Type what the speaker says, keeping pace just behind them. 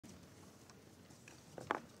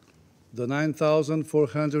The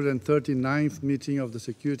 9,439th meeting of the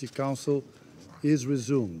Security Council is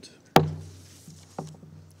resumed.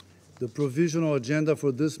 The provisional agenda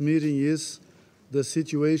for this meeting is the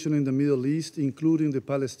situation in the Middle East, including the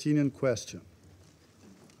Palestinian question.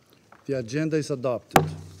 The agenda is adopted.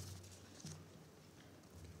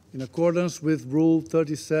 In accordance with Rule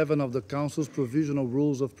 37 of the Council's Provisional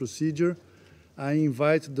Rules of Procedure, I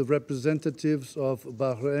invite the representatives of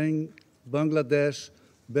Bahrain, Bangladesh,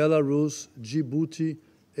 Belarus, Djibouti,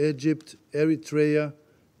 Egypt, Eritrea,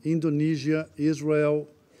 Indonesia, Israel,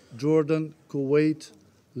 Jordan, Kuwait,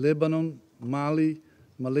 Lebanon, Mali,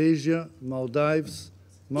 Malaysia, Maldives,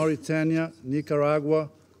 Mauritania, Nicaragua,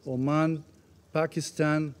 Oman,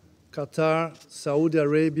 Pakistan, Qatar, Saudi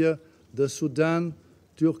Arabia, the Sudan,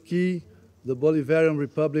 Turkey, the Bolivarian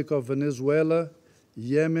Republic of Venezuela,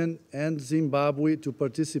 Yemen, and Zimbabwe to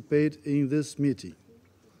participate in this meeting.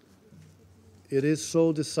 It is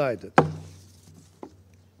so decided.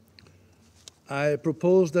 I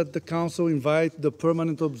propose that the Council invite the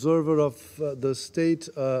permanent observer of the State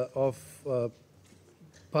of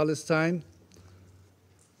Palestine,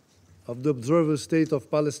 of the observer State of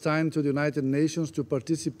Palestine to the United Nations to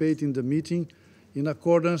participate in the meeting in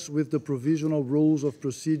accordance with the provisional rules of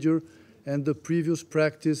procedure and the previous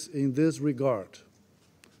practice in this regard.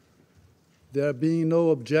 There being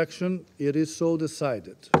no objection, it is so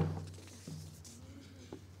decided.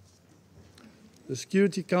 The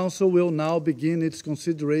Security Council will now begin its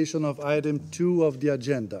consideration of item 2 of the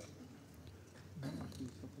agenda.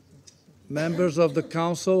 Members of the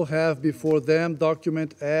Council have before them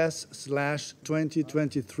document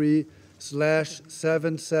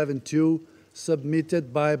S/2023/772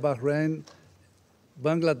 submitted by Bahrain,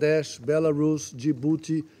 Bangladesh, Belarus,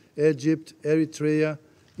 Djibouti, Egypt, Eritrea,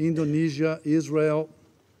 Indonesia, Israel,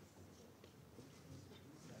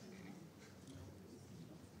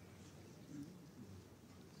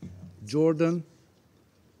 Jordan,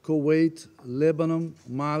 Kuwait, Lebanon,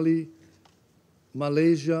 Mali,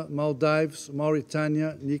 Malaysia, Maldives,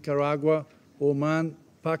 Mauritania, Nicaragua, Oman,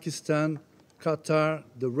 Pakistan, Qatar,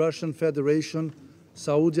 the Russian Federation,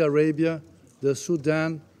 Saudi Arabia, the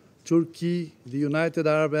Sudan, Turkey, the United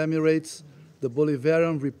Arab Emirates, the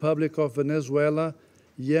Bolivarian Republic of Venezuela,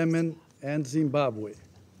 Yemen, and Zimbabwe.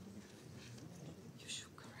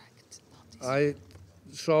 I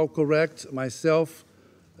shall correct myself.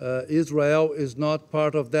 Israel is not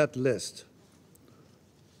part of that list.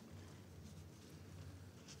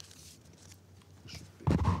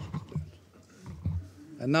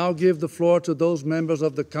 I now give the floor to those members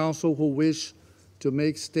of the Council who wish to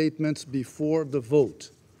make statements before the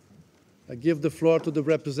vote. I give the floor to the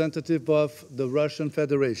representative of the Russian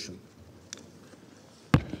Federation.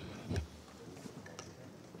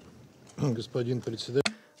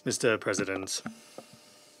 Mr. President,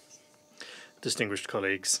 distinguished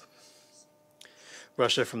colleagues,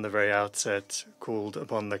 Russia from the very outset called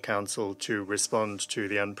upon the Council to respond to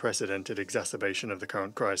the unprecedented exacerbation of the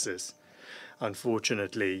current crisis.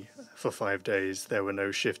 Unfortunately, for 5 days, there were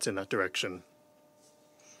no shifts in that direction.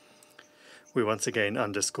 We once again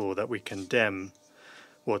underscore that we condemn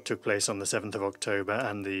what took place on the 7th of October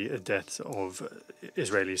and the deaths of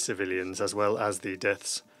Israeli civilians, as well as the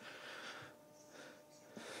deaths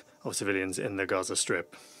of civilians in the Gaza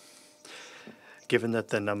Strip. Given that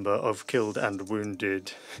the number of killed and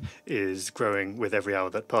wounded is growing with every hour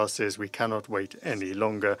that passes, we cannot wait any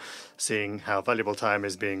longer, seeing how valuable time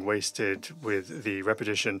is being wasted with the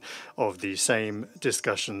repetition of the same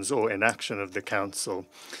discussions or inaction of the Council.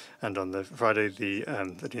 And on the Friday, the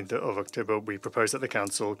 13th of October, we propose that the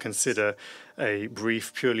Council consider a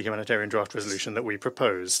brief, purely humanitarian draft resolution that we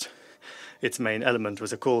proposed. Its main element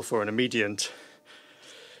was a call for an immediate,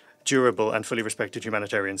 durable and fully respected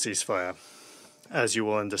humanitarian ceasefire. As you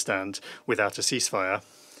all understand, without a ceasefire,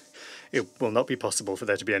 it will not be possible for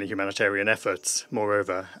there to be any humanitarian efforts.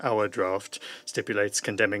 Moreover, our draft stipulates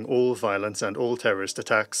condemning all violence and all terrorist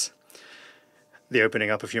attacks, the opening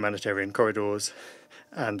up of humanitarian corridors,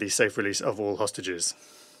 and the safe release of all hostages.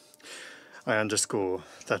 I underscore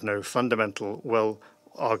that no fundamental,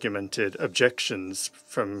 well-argumented objections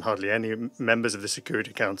from hardly any members of the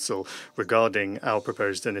Security Council regarding our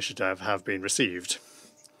proposed initiative have been received.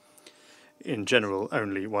 In general,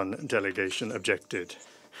 only one delegation objected,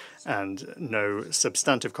 and no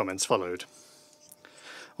substantive comments followed.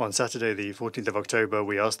 On Saturday, the 14th of October,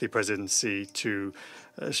 we asked the Presidency to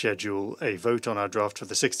schedule a vote on our draft for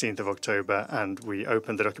the 16th of October, and we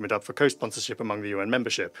opened the document up for co-sponsorship among the UN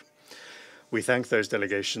membership. We thank those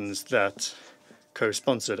delegations that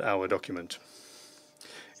co-sponsored our document.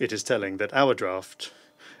 It is telling that our draft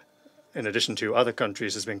in addition to other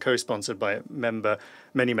countries, has been co-sponsored by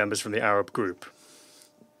many members from the Arab group.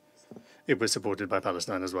 It was supported by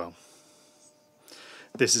Palestine as well.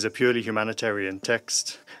 This is a purely humanitarian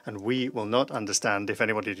text, and we will not understand if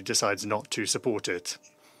anybody decides not to support it,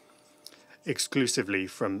 exclusively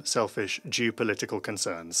from selfish geopolitical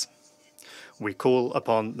concerns. We call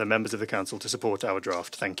upon the members of the Council to support our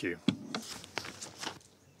draft. Thank you.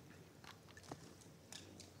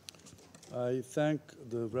 I thank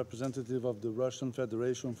the representative of the Russian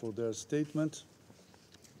Federation for their statement.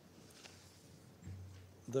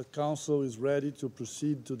 The Council is ready to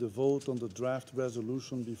proceed to the vote on the draft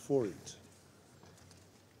resolution before it.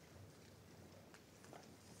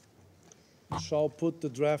 We shall put the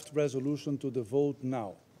draft resolution to the vote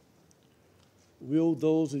now. Will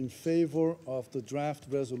those in favor of the draft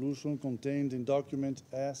resolution contained in document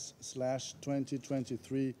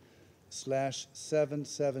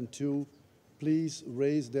S/2023/772 please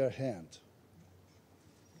raise their hand?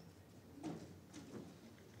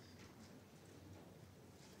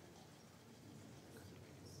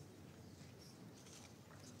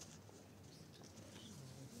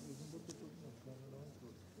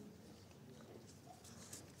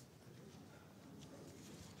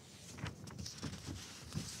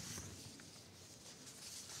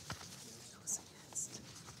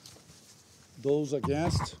 Those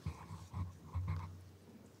against?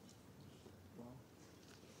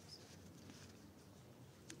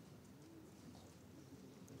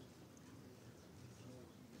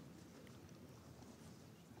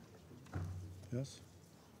 Yes?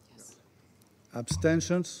 Yes.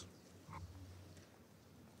 Abstentions?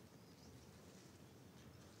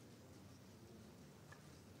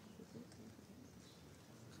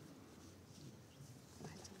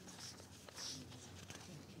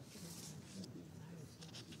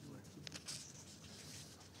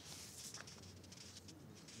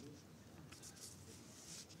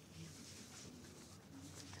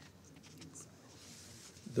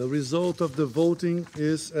 The result of the voting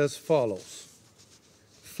is as follows: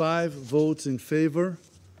 5 votes in favor,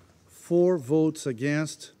 4 votes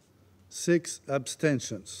against, 6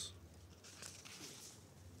 abstentions.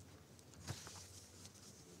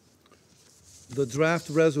 The draft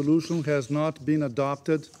resolution has not been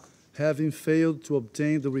adopted, having failed to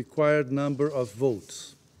obtain the required number of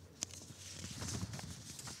votes.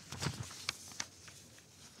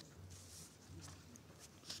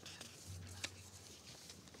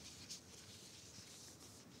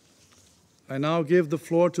 I now give the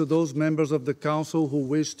floor to those members of the Council who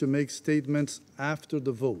wish to make statements after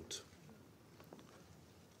the vote.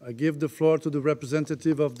 I give the floor to the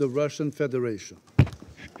representative of the Russian Federation.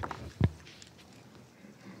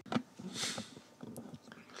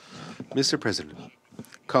 Mr. President,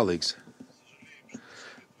 colleagues,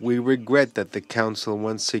 we regret that the Council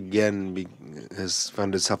once again has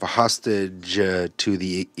found itself a hostage to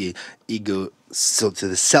the to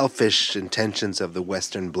the selfish intentions of the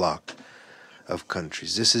Western Bloc of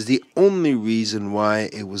countries. This is the only reason why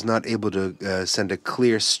it was not able to send a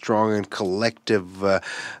clear, strong, and collective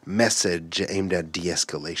message aimed at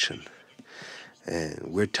de-escalation. And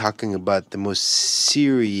we're talking about the most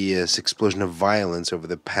serious explosion of violence over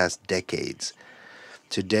the past decades.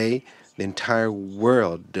 Today, the entire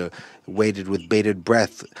world waited with bated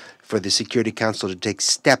breath for the Security Council to take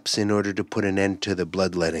steps in order to put an end to the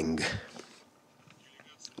bloodletting.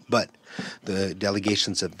 But the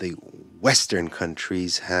delegations of the Western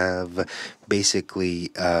countries have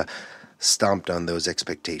basically stomped on those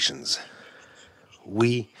expectations.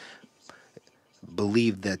 We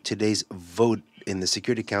believe that today's vote in the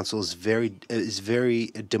Security Council is very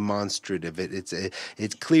demonstrative.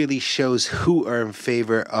 It clearly shows who are in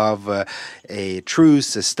favor of a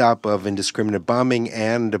truce, a stop of indiscriminate bombing,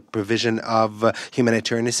 and a provision of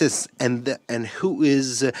humanitarian assistance, and who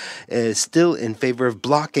is still in favor of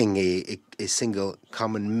blocking a single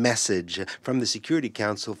common message from the Security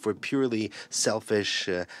Council for purely selfish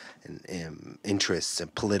interests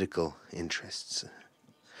and political interests.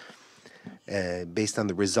 Based on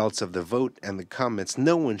the results of the vote and the comments,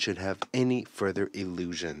 no one should have any further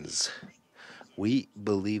illusions. We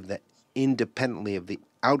believe that independently of the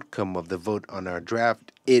outcome of the vote on our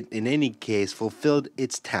draft, it in any case fulfilled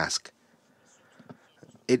its task.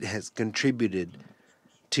 It has contributed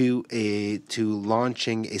to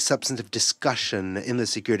launching a substantive discussion in the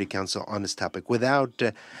Security Council on this topic. Without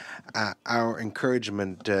our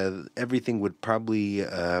encouragement, everything would probably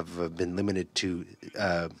have been limited to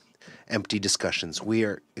empty discussions. We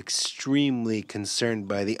are extremely concerned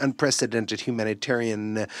by the unprecedented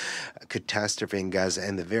humanitarian catastrophe in Gaza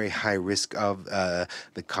and the very high risk of the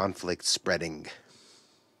conflict spreading.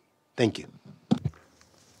 Thank you.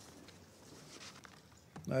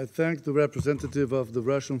 I thank the representative of the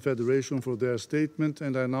Russian Federation for their statement,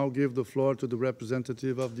 and I now give the floor to the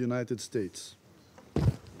representative of the United States.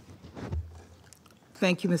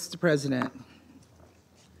 Thank you, Mr. President.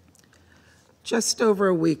 Just over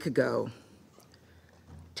a week ago,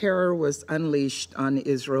 terror was unleashed on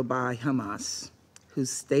Israel by Hamas,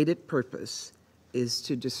 whose stated purpose is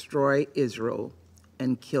to destroy Israel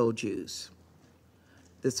and kill Jews.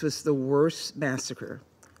 This was the worst massacre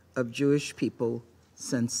of Jewish people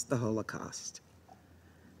since the Holocaust.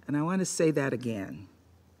 And I want to say that again.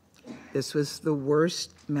 This was the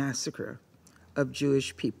worst massacre of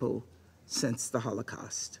Jewish people since the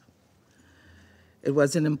Holocaust. It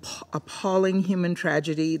was an appalling human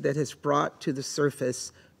tragedy that has brought to the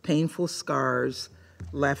surface painful scars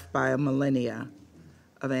left by a millennia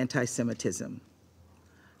of anti-Semitism.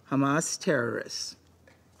 Hamas terrorists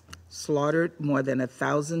slaughtered more than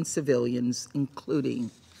 1,000 civilians, including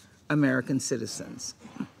American citizens,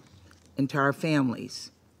 entire families,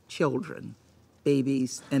 children,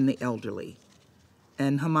 babies, and the elderly.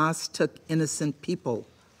 And Hamas took innocent people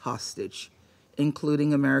hostage,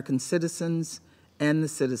 including American citizens and the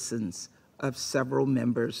citizens of several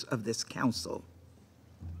members of this council.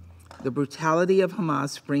 The brutality of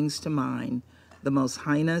Hamas brings to mind the most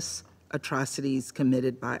heinous atrocities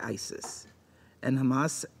committed by ISIS, and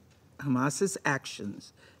Hamas's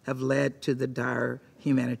actions have led to the dire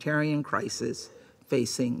humanitarian crisis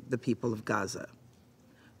facing the people of Gaza.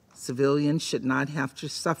 Civilians should not have to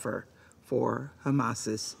suffer for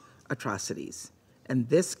Hamas's atrocities, and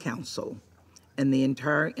this council and the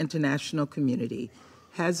entire international community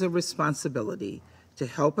has a responsibility to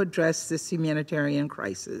help address this humanitarian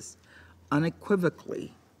crisis,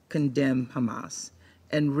 unequivocally condemn Hamas,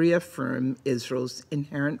 and reaffirm Israel's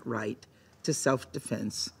inherent right to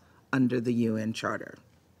self-defense under the UN Charter.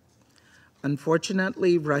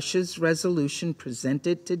 Unfortunately, Russia's resolution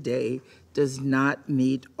presented today does not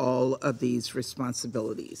meet all of these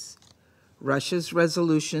responsibilities. Russia's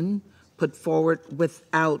resolution, put forward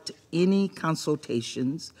without any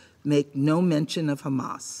consultations, make no mention of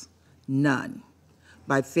Hamas, none.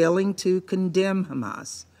 By failing to condemn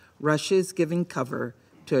Hamas, Russia is giving cover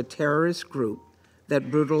to a terrorist group that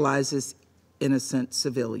brutalizes innocent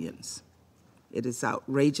civilians. It is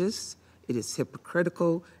outrageous, it is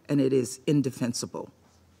hypocritical, and it is indefensible.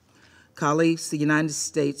 Colleagues, the United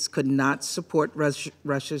States could not support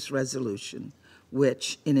Russia's resolution,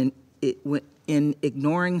 which, in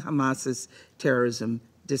ignoring Hamas's terrorism,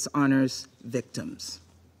 dishonors victims.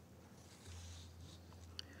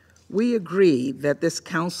 We agree that this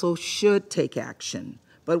council should take action,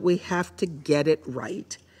 but we have to get it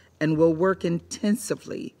right, and will work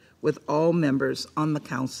intensively with all members on the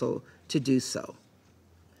council to do so.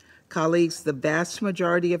 Colleagues, the vast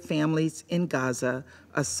majority of families in Gaza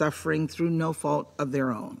are suffering through no fault of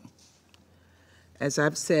their own. As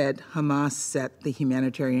I've said, Hamas set the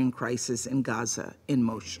humanitarian crisis in Gaza in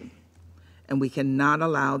motion, and we cannot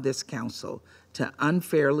allow this council to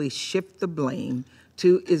unfairly shift the blame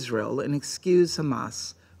to Israel and excuse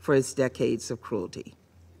Hamas for its decades of cruelty,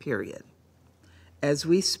 period. As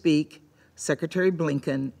we speak, Secretary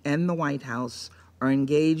Blinken and the White House are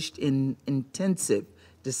engaged in intensive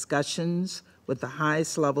discussions with the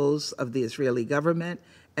highest levels of the Israeli government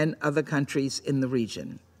and other countries in the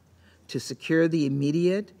region to secure the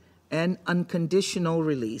immediate and unconditional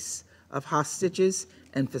release of hostages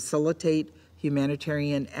and facilitate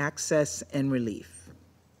humanitarian access and relief.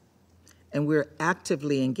 And we're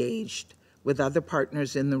actively engaged with other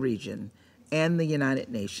partners in the region and the United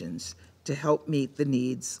Nations to help meet the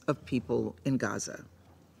needs of people in Gaza.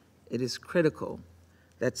 It is critical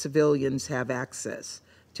that civilians have access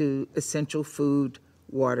to essential food,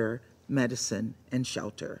 water, medicine, and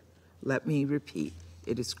shelter. Let me repeat,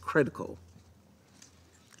 it is critical.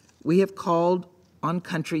 We have called on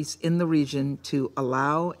countries in the region to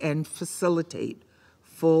allow and facilitate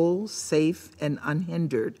full, safe, and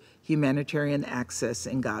unhindered humanitarian access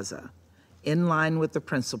in Gaza, in line with the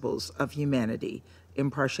principles of humanity,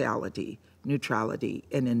 impartiality, neutrality,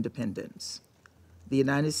 and independence. The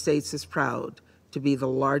United States is proud to be the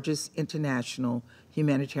largest international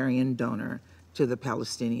humanitarian donor to the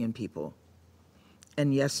Palestinian people.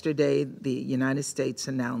 And yesterday, the United States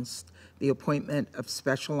announced the appointment of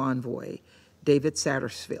Special Envoy David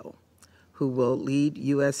Satterfield, who will lead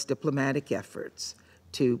U.S. diplomatic efforts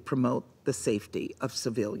to promote the safety of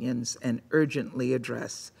civilians and urgently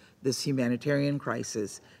address this humanitarian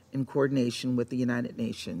crisis in coordination with the United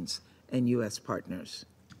Nations and U.S. partners.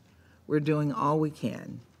 We're doing all we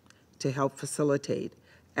can to help facilitate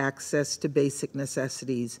access to basic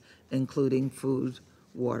necessities, including food,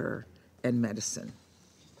 water, and medicine.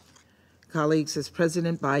 Colleagues, as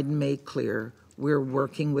President Biden made clear, we're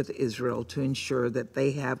working with Israel to ensure that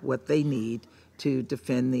they have what they need to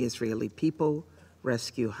defend the Israeli people,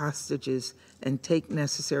 rescue hostages, and take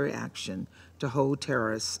necessary action to hold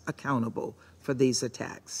terrorists accountable for these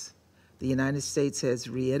attacks. The United States has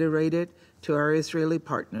reiterated to our Israeli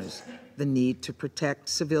partners the need to protect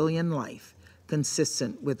civilian life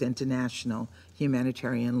consistent with international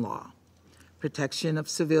humanitarian law. Protection of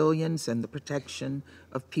civilians and the protection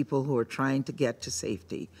of people who are trying to get to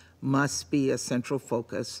safety must be a central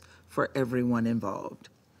focus for everyone involved.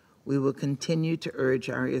 We will continue to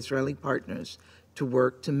urge our Israeli partners to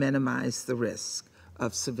work to minimize the risk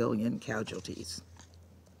of civilian casualties.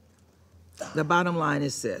 The bottom line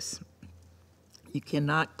is this: you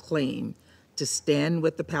cannot claim to stand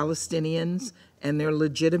with the Palestinians and their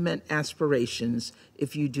legitimate aspirations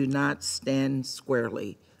if you do not stand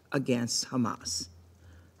squarely against Hamas.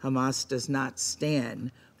 Hamas does not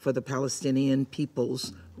stand for the Palestinian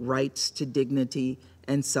people's rights to dignity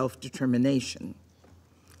and self-determination.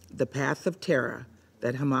 The path of terror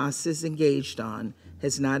that Hamas is engaged on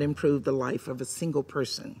has not improved the life of a single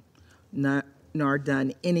person, nor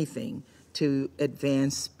done anything to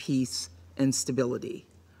advance peace and stability.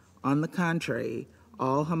 On the contrary,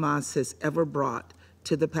 all Hamas has ever brought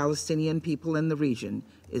to the Palestinian people in the region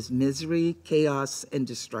is misery, chaos, and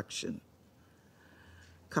destruction.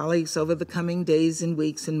 Colleagues, over the coming days and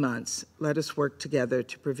weeks and months, let us work together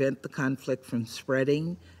to prevent the conflict from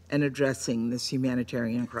spreading and addressing this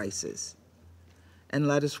humanitarian crisis. And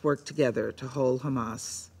let us work together to hold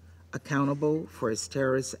Hamas accountable for its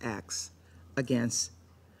terrorist acts against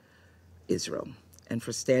Israel and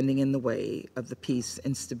for standing in the way of the peace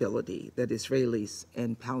and stability that Israelis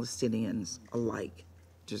and Palestinians alike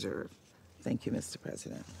deserve. Thank you, Mr.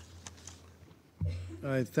 President.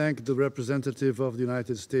 I thank the representative of the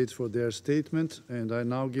United States for their statement, and I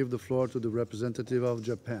now give the floor to the representative of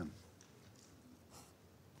Japan.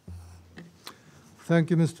 Thank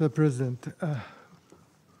you, Mr. President.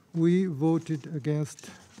 We voted against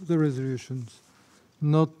the resolutions,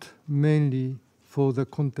 not mainly for the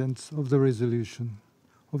contents of the resolution.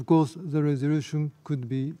 Of course, the resolution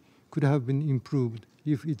could have been improved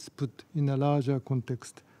if it's put in a larger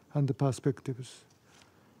context and the perspectives.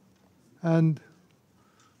 And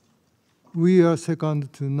we are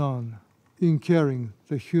second to none in carrying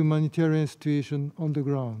the humanitarian situation on the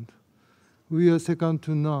ground. We are second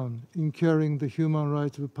to none in carrying the human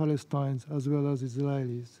rights of Palestinians as well as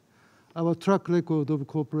Israelis. Our track record of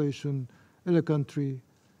cooperation in the country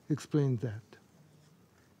explains that.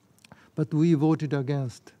 But we voted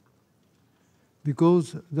against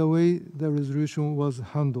because the way the resolution was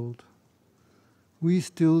handled. We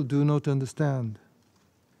still do not understand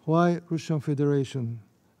why Russian Federation,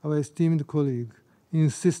 our esteemed colleague,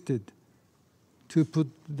 insisted to put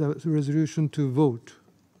the resolution to vote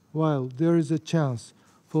while there is a chance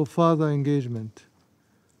for further engagement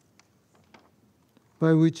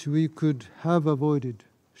by which we could have avoided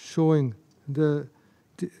showing the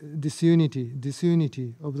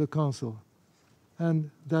disunity of the Council.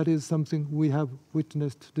 And that is something we have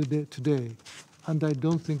witnessed today. And I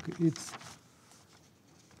don't think it's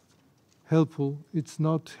helpful. It's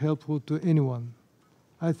not helpful to anyone.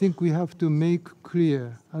 I think we have to make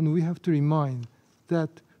clear and we have to remind that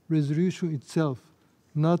resolution itself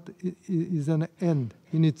is an end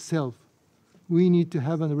in itself. We need to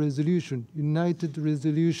have a resolution, united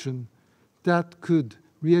resolution, that could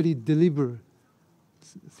really deliver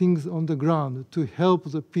things on the ground to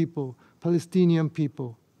help the people, Palestinian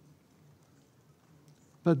people.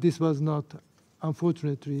 But this was not,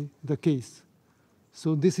 unfortunately, the case.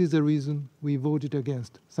 So this is the reason we voted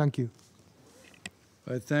against. Thank you.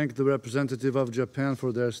 I thank the representative of Japan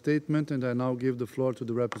for their statement, and I now give the floor to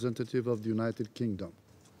the representative of the United Kingdom.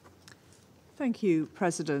 Thank you,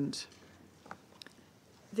 President.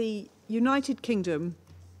 The United Kingdom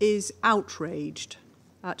is outraged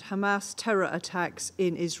at Hamas terror attacks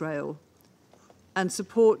in Israel and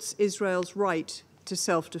supports Israel's right to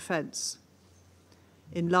self-defense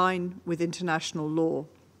in line with international law.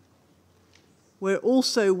 We're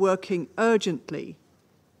also working urgently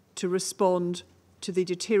to respond to the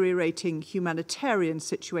deteriorating humanitarian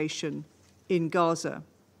situation in Gaza.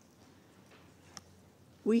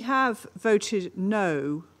 We have voted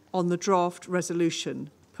no on the draft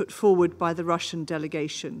resolution put forward by the Russian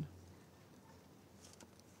delegation.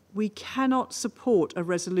 We cannot support a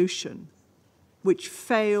resolution which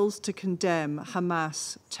fails to condemn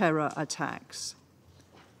Hamas terror attacks.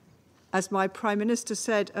 As my Prime Minister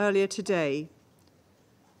said earlier today,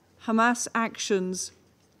 Hamas actions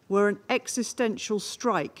were an existential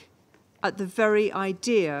strike at the very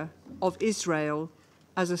idea of Israel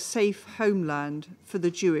as a safe homeland for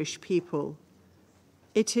the Jewish people.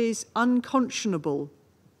 It is unconscionable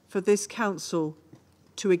for this Council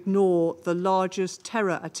to ignore the largest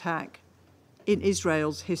terror attack in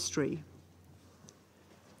Israel's history.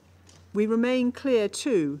 We remain clear,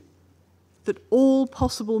 too, that all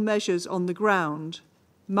possible measures on the ground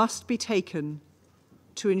must be taken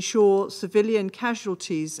to ensure civilian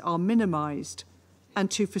casualties are minimised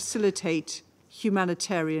and to facilitate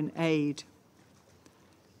humanitarian aid.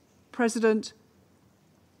 President,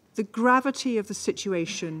 the gravity of the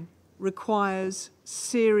situation requires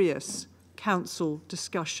serious Council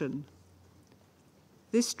discussion.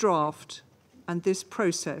 This draft and this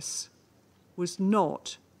process was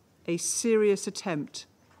not a serious attempt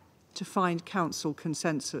to find Council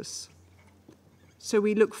consensus. So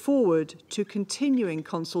we look forward to continuing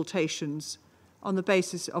consultations on the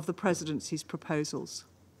basis of the Presidency's proposals.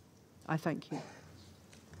 I thank you.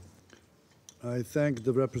 I thank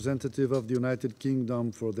the representative of the United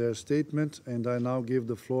Kingdom for their statement, and I now give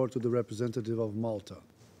the floor to the representative of Malta.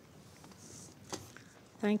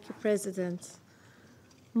 Thank you, President.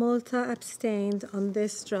 Malta abstained on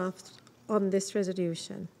this draft on this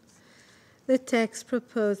resolution. The text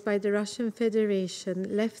proposed by the Russian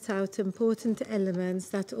Federation left out important elements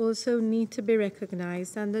that also need to be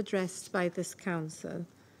recognized and addressed by this Council.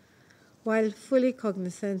 While fully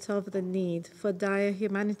cognizant of the need for dire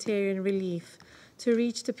humanitarian relief to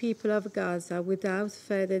reach the people of Gaza without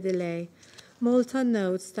further delay, Malta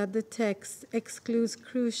notes that the text excludes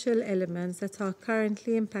crucial elements that are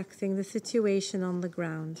currently impacting the situation on the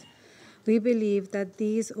ground. We believe that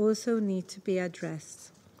these also need to be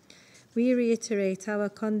addressed. We reiterate our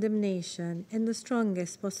condemnation in the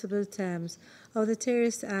strongest possible terms of the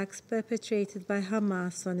terrorist acts perpetrated by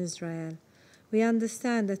Hamas on Israel. We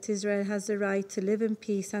understand that Israel has the right to live in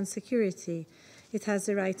peace and security. It has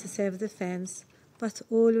the right to self-defense, but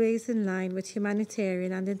always in line with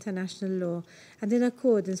humanitarian and international law and in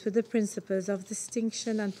accordance with the principles of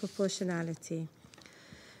distinction and proportionality.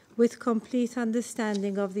 With complete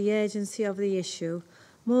understanding of the urgency of the issue,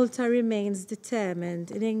 Malta remains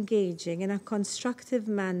determined in engaging in a constructive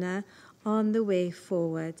manner on the way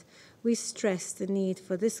forward. We stress the need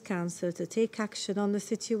for this Council to take action on the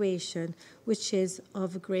situation, which is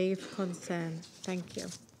of grave concern. Thank you.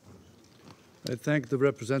 I thank the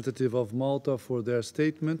representative of Malta for their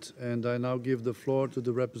statement, and I now give the floor to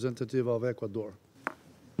the representative of Ecuador.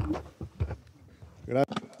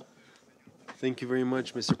 Thank you very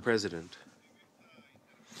much, Mr. President.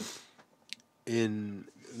 In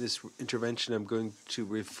this intervention, I'm going to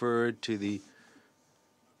refer to the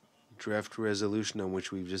draft resolution on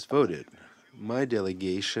which we've just voted. My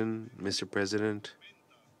delegation, Mr. President,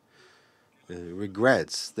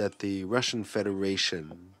 regrets that the Russian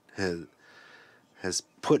Federation has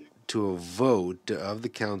put to a vote of the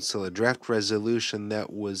Council a draft resolution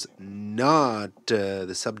that was not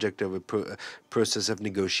the subject of a process of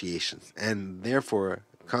negotiations, and therefore,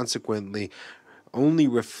 consequently, only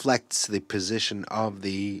reflects the position of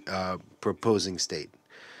the proposing state.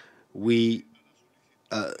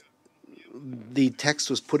 The text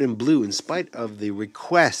was put in blue in spite of the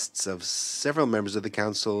requests of several members of the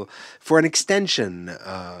Council for an extension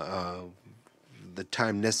of the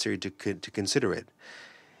time necessary to consider it,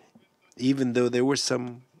 even though there were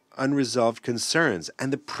some unresolved concerns.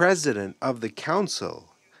 And the President of the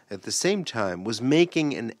Council, at the same time, was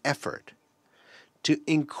making an effort to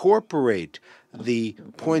incorporate the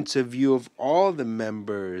points of view of all the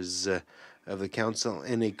members of the Council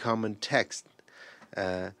in a common text,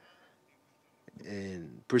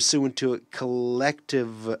 pursuant to a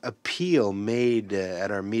collective appeal made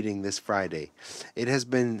at our meeting this Friday. It has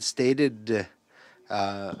been stated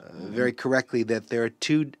very correctly that there are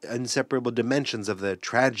two inseparable dimensions of the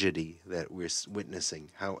tragedy that we're witnessing.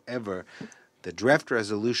 However, the draft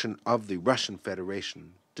resolution of the Russian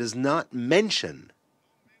Federation does not mention,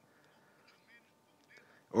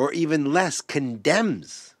 or even less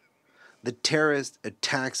condemns, the terrorist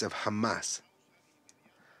attacks of Hamas,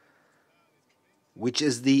 which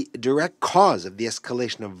is the direct cause of the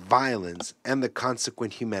escalation of violence and the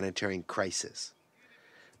consequent humanitarian crisis.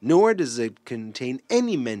 Nor does it contain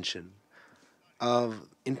any mention of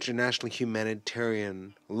international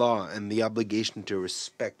humanitarian law and the obligation to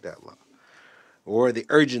respect that law, or the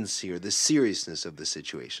urgency or the seriousness of the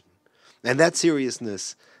situation. And that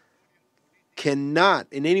seriousness cannot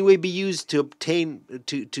in any way be used to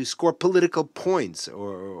to score political points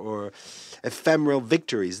or ephemeral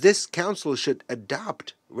victories. This Council should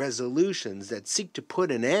adopt resolutions that seek to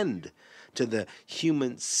put an end to the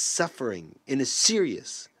human suffering in a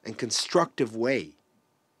serious and constructive way.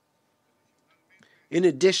 In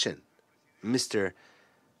addition, Mr.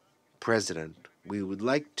 President, we would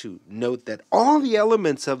like to note that all the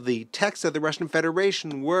elements of the text of the Russian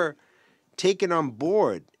Federation were taken on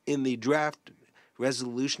board in the draft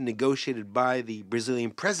resolution negotiated by the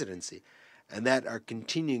Brazilian presidency, and that are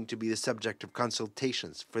continuing to be the subject of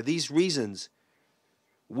consultations. For these reasons,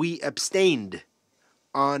 we abstained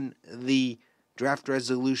on the draft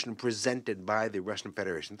resolution presented by the Russian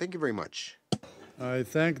Federation. Thank you very much. I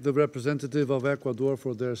thank the representative of Ecuador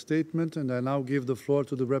for their statement, and I now give the floor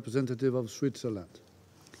to the representative of Switzerland.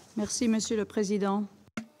 Merci, Monsieur le Président.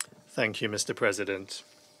 Thank you, Mr. President.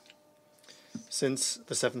 Since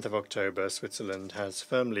the 7th of October, Switzerland has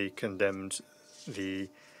firmly condemned the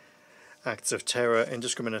acts of terror,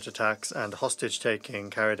 indiscriminate attacks, and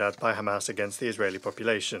hostage-taking carried out by Hamas against the Israeli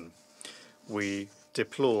population. We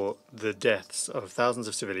deplore the deaths of thousands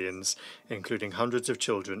of civilians, including hundreds of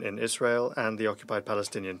children in Israel and the occupied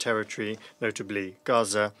Palestinian territory, notably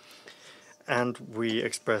Gaza, and we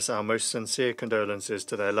express our most sincere condolences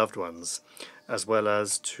to their loved ones, as well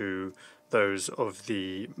as to those of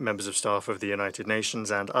the members of staff of the United Nations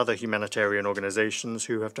and other humanitarian organizations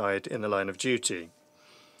who have died in the line of duty.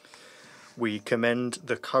 We commend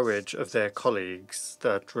the courage of their colleagues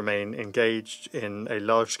that remain engaged in a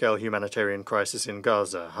large-scale humanitarian crisis in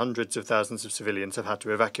Gaza. Hundreds of thousands of civilians have had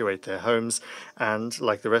to evacuate their homes and,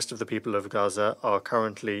 like the rest of the people of Gaza, are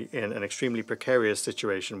currently in an extremely precarious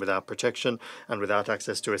situation without protection and without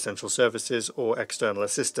access to essential services or external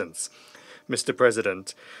assistance. Mr.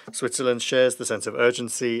 President, Switzerland shares the sense of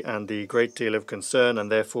urgency and the great deal of concern, and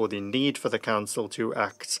therefore the need for the Council to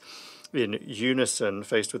act in unison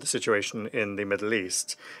faced with the situation in the Middle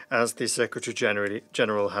East. As the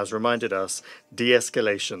Secretary-General has reminded us,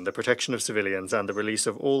 de-escalation, the protection of civilians, and the release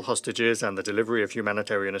of all hostages and the delivery of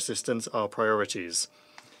humanitarian assistance are priorities.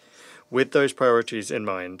 With those priorities in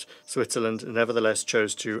mind, Switzerland nevertheless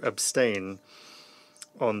chose to abstain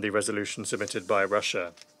on the resolution submitted by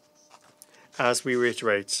Russia. As we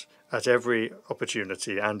reiterate at every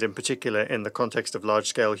opportunity, and in particular in the context of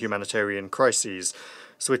large-scale humanitarian crises,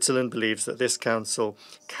 Switzerland believes that this Council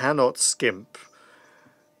cannot skimp,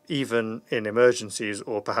 even in emergencies,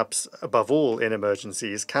 or perhaps above all in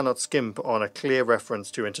emergencies, cannot skimp on a clear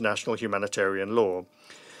reference to international humanitarian law.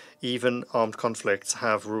 Even armed conflicts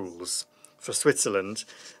have rules. For Switzerland,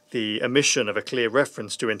 the omission of a clear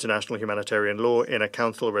reference to international humanitarian law in a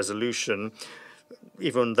Council resolution,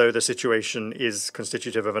 even though the situation is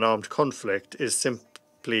constitutive of an armed conflict, is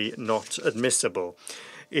simply not admissible.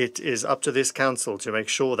 It is up to this Council to make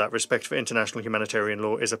sure that respect for international humanitarian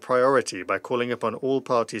law is a priority by calling upon all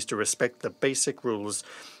parties to respect the basic rules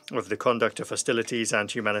of the conduct of hostilities and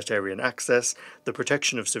humanitarian access, the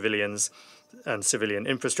protection of civilians and civilian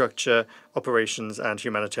infrastructure, operations and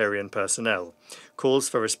humanitarian personnel. Calls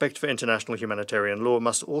for respect for international humanitarian law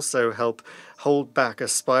must also help hold back a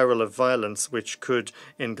spiral of violence which could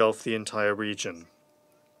engulf the entire region.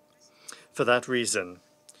 For that reason,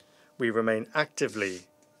 we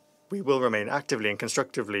will remain actively and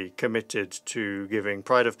constructively committed to giving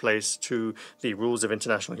pride of place to the rules of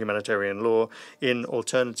international humanitarian law in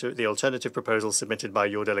the alternative proposal submitted by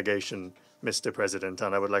your delegation, Mr. President.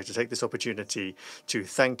 And I would like to take this opportunity to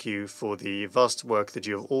thank you for the vast work that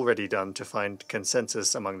you have already done to find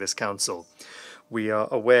consensus among this Council. We are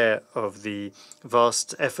aware of the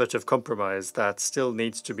vast effort of compromise that still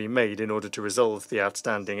needs to be made in order to resolve the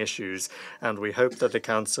outstanding issues, and we hope that the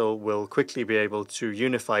Council will quickly be able to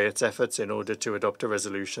unify its efforts in order to adopt a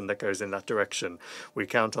resolution that goes in that direction. We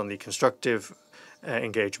count on the constructive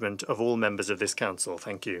engagement of all members of this Council.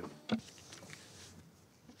 Thank you.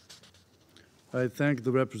 I thank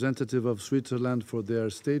the representative of Switzerland for their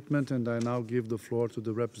statement, and I now give the floor to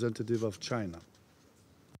the representative of China.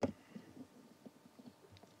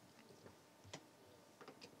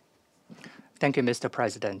 Thank you, Mr.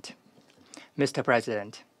 President. Mr.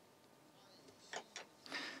 President,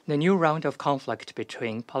 the new round of conflict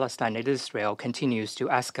between Palestine and Israel continues to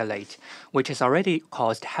escalate, which has already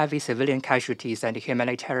caused heavy civilian casualties and a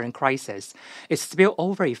humanitarian crisis. Its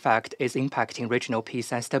spillover effect is impacting regional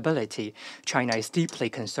peace and stability. China is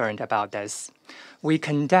deeply concerned about this. We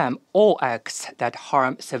condemn all acts that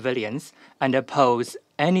harm civilians and oppose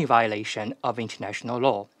any violation of international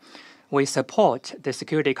law. We support the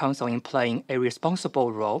Security Council in playing a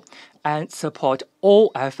responsible role and support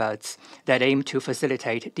all efforts that aim to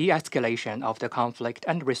facilitate de-escalation of the conflict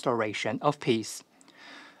and restoration of peace.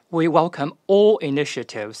 We welcome all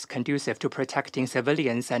initiatives conducive to protecting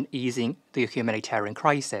civilians and easing the humanitarian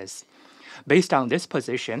crisis. Based on this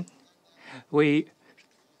position, we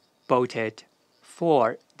voted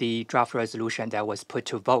for the draft resolution that was put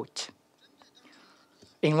to vote.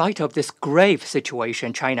 In light of this grave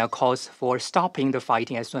situation, China calls for stopping the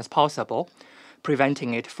fighting as soon as possible,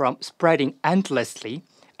 preventing it from spreading endlessly,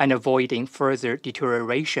 and avoiding further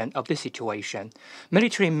deterioration of the situation.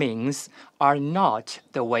 Military means are not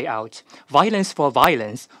the way out. Violence for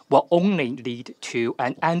violence will only lead to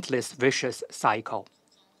an endless vicious cycle.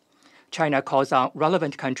 China calls on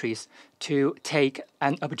relevant countries to take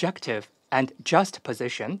an objective and just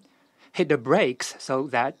position, hit the brakes so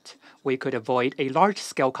that we could avoid a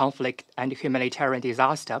large-scale conflict and humanitarian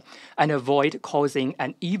disaster, and avoid causing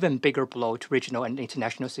an even bigger blow to regional and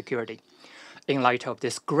international security. In light of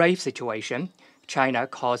this grave situation, China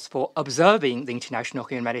calls for observing the international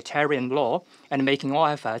humanitarian law and making all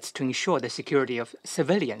efforts to ensure the security of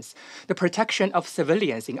civilians. The protection of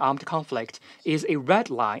civilians in armed conflict is a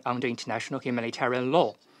red line under international humanitarian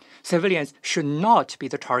law. Civilians should not be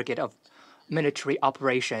the target of military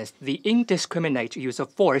operations. The indiscriminate use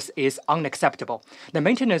of force is unacceptable. The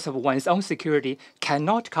maintenance of one's own security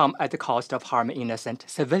cannot come at the cost of harming innocent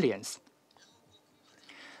civilians.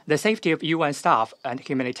 The safety of UN staff and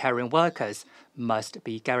humanitarian workers must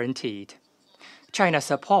be guaranteed. China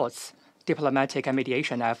supports diplomatic and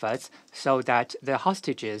mediation efforts so that the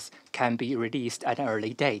hostages can be released at an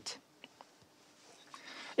early date.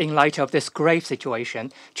 In light of this grave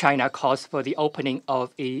situation, China calls for the opening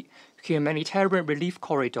of a humanitarian relief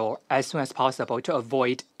corridor as soon as possible to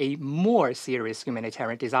avoid a more serious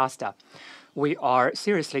humanitarian disaster. We are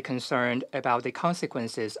seriously concerned about the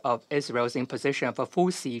consequences of Israel's imposition of a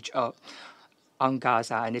full siege on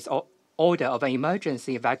Gaza and its order of an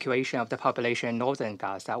emergency evacuation of the population in northern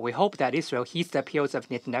Gaza. We hope that Israel heeds the appeals of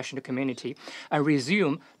the international community and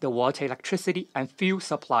resume the water, electricity, and fuel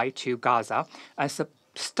supply to Gaza and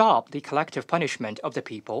stop the collective punishment of the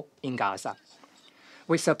people in Gaza.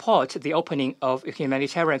 We support the opening of a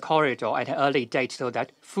humanitarian corridor at an early date so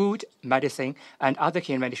that food, medicine, and other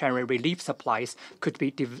humanitarian relief supplies could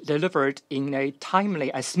be delivered in a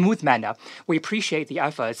timely and smooth manner. We appreciate the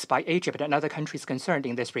efforts by Egypt and other countries concerned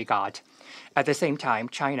in this regard. At the same time,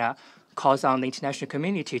 China calls on the international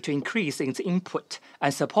community to increase its input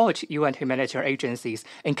and support UN humanitarian agencies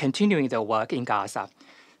in continuing their work in Gaza.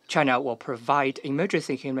 China will provide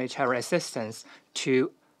emergency humanitarian assistance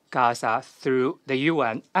to Gaza through the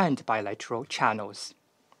UN and bilateral channels.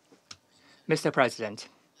 Mr. President,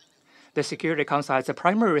 the Security Council has a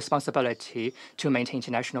primary responsibility to maintain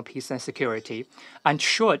international peace and security and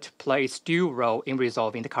should play its due role in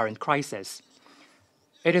resolving the current crisis.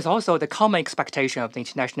 It is also the common expectation of the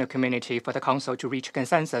international community for the Council to reach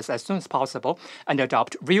consensus as soon as possible and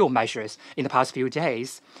adopt real measures. In the past few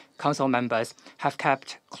days, Council members have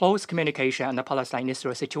kept close communication on the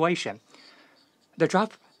Palestine-Israel situation. The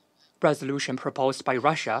draft resolution proposed by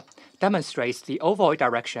Russia demonstrates the overall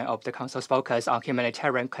direction of the Council's focus on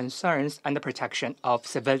humanitarian concerns and the protection of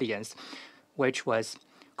civilians, which was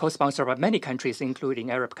co-sponsored by many countries, including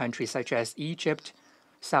Arab countries such as Egypt,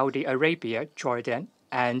 Saudi Arabia, Jordan,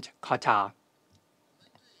 and Qatar.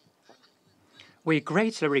 We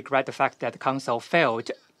greatly regret the fact that the Council failed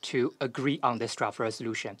to agree on this draft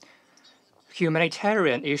resolution.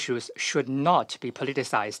 Humanitarian issues should not be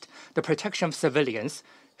politicized. The protection of civilians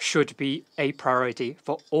should be a priority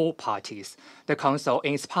for all parties. The Council,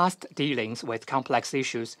 in its past dealings with complex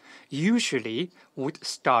issues, usually would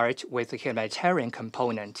start with the humanitarian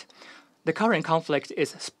component. The current conflict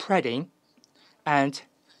is spreading and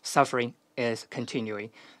suffering is continuing.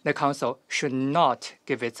 The Council should not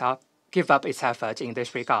give up its effort in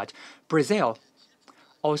this regard. Brazil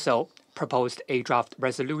also proposed a draft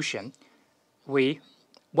resolution. We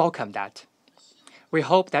welcome that. We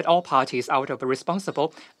hope that all parties, out of a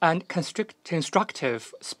responsible and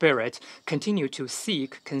constructive spirit, continue to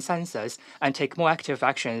seek consensus and take more active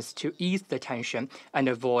actions to ease the tension and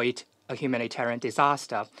avoid a humanitarian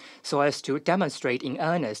disaster, so as to demonstrate in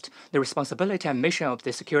earnest the responsibility and mission of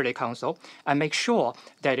the Security Council and make sure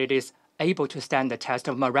that it is able to stand the test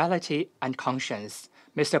of morality and conscience.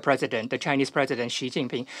 Mr. President, the Chinese President Xi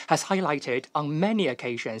Jinping has highlighted on many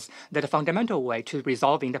occasions that the fundamental way to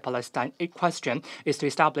resolving the Palestine question is to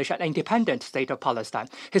establish an independent state of Palestine.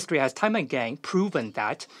 History has time and again proven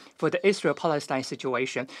that for the Israel-Palestine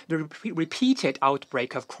situation, the repeated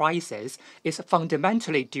outbreak of crisis is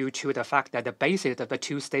fundamentally due to the fact that the basis of the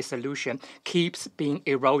two-state solution keeps being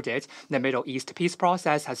eroded. The Middle East peace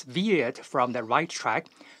process has veered from the right track,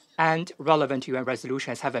 and relevant UN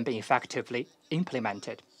resolutions haven't been effectively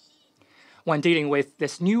implemented. When dealing with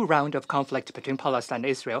this new round of conflict between Palestine and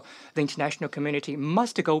Israel, the international community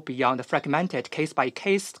must go beyond the fragmented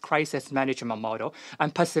case-by-case crisis management model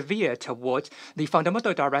and persevere toward the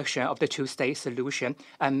fundamental direction of the two-state solution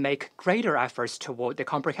and make greater efforts toward the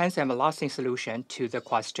comprehensive and lasting solution to the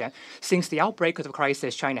question. Since the outbreak of the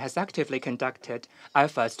crisis, China has actively conducted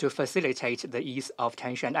efforts to facilitate the ease of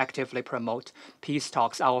tension and actively promote peace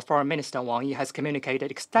talks. Our Foreign Minister Wang Yi has communicated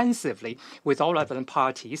extensively with all relevant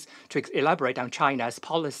parties to elaborate on China's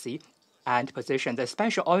policy and position. The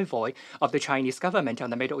special envoy of the Chinese government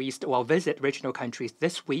on the Middle East will visit regional countries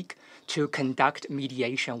this week to conduct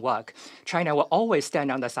mediation work. China will always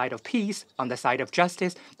stand on the side of peace, on the side of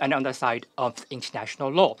justice, and on the side of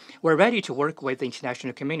international law. We're ready to work with the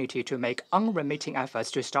international community to make unremitting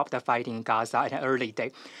efforts to stop the fighting in Gaza at an early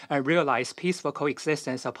date and realize peaceful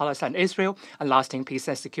coexistence of Palestine and Israel and lasting peace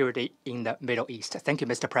and security in the Middle East. Thank you,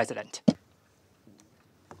 Mr. President.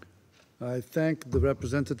 I thank the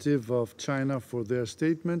representative of China for their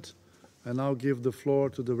statement, and now give the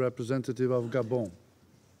floor to the representative of Gabon.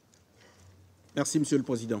 Merci, Monsieur le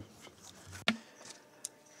Président.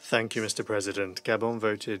 Thank you, Mr. President. Gabon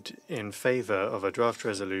voted in favor of a draft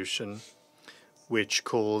resolution which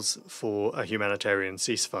calls for a humanitarian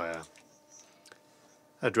ceasefire.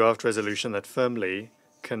 A draft resolution that firmly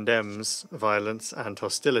condemns violence and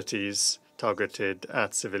hostilities targeted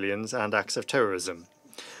at civilians and acts of terrorism.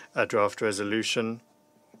 A draft resolution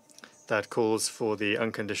that calls for the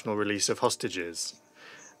unconditional release of hostages.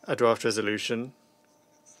 A draft resolution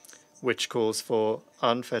which calls for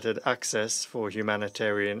unfettered access for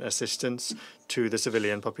humanitarian assistance to the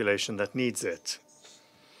civilian population that needs it.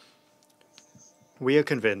 We are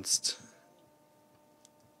convinced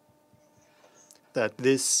that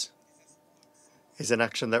this is an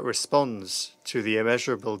action that responds to the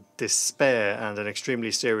immeasurable despair and an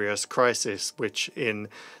extremely serious crisis which in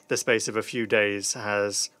the space of a few days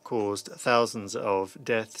has caused thousands of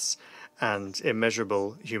deaths and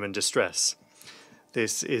immeasurable human distress.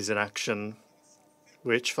 This is an action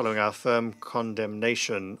which, following our firm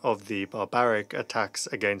condemnation of the barbaric attacks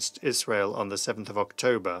against Israel on the 7th of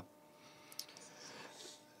October,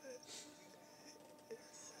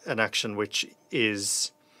 an action which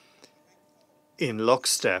is in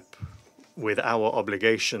lockstep with our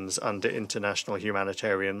obligations under international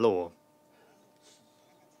humanitarian law.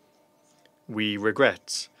 We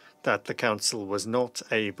regret that the Council was not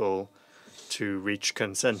able to reach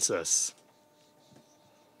consensus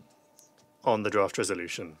on the draft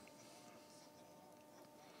resolution.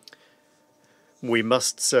 We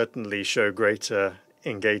must certainly show greater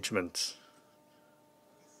engagement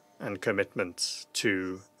and commitment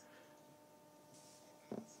to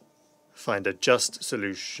find a just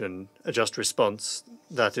solution, a just response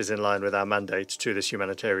that is in line with our mandate to this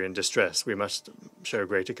humanitarian distress. We must show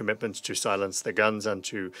greater commitment to silence the guns and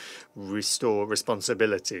to restore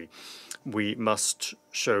responsibility. We must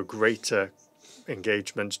show greater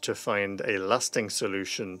engagement to find a lasting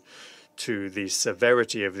solution to the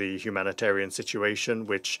severity of the humanitarian situation,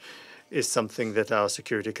 which is something that our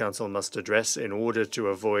Security Council must address in order to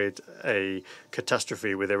avoid a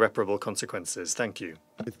catastrophe with irreparable consequences. Thank you.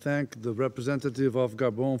 I thank the representative of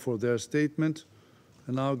Gabon for their statement,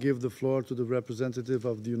 and now give the floor to the representative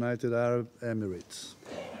of the United Arab Emirates.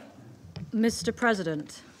 Mr.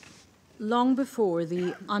 President, long before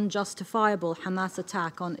the unjustifiable Hamas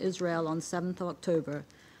attack on Israel on 7th of October,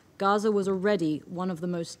 Gaza was already one of the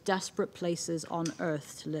most desperate places on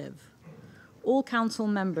earth to live. All Council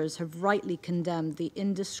members have rightly condemned the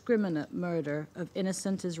indiscriminate murder of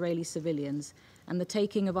innocent Israeli civilians and the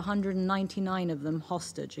taking of 199 of them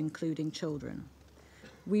hostage, including children.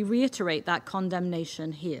 We reiterate that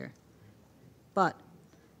condemnation here. But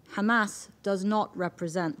Hamas does not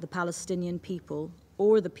represent the Palestinian people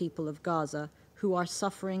or the people of Gaza, who are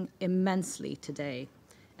suffering immensely today.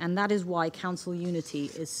 And that is why Council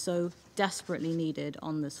unity is so desperately needed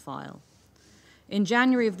on this file. In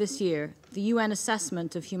January of this year, the UN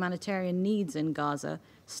assessment of humanitarian needs in Gaza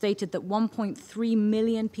stated that 1.3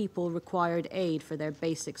 million people required aid for their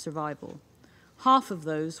basic survival. Half of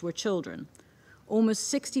those were children.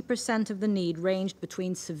 Almost 60% of the need ranged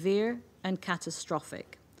between severe and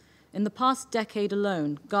catastrophic. In the past decade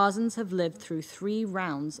alone, Gazans have lived through 3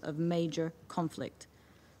 rounds of major conflict.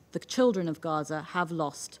 The children of Gaza have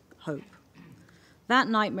lost hope. That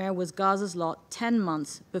nightmare was Gaza's lot 10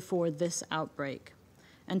 months before this outbreak.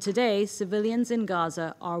 And today, civilians in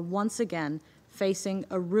Gaza are once again facing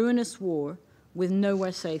a ruinous war with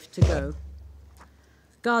nowhere safe to go.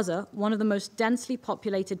 Gaza, one of the most densely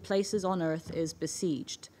populated places on earth, is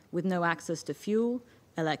besieged, with no access to fuel,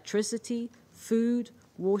 electricity, food,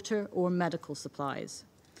 water, or medical supplies.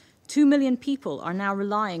 2 million people are now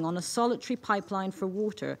relying on a solitary pipeline for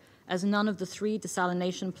water, as none of the 3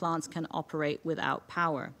 desalination plants can operate without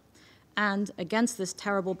power. And against this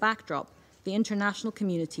terrible backdrop, the international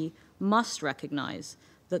community must recognize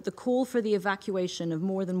that the call for the evacuation of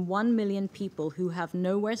more than 1 million people who have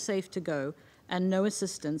nowhere safe to go and no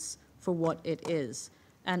assistance for what it is,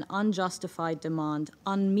 an unjustified demand,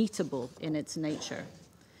 unmeetable in its nature.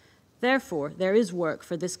 Therefore, there is work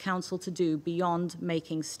for this Council to do beyond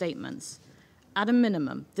making statements. At a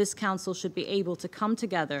minimum, this Council should be able to come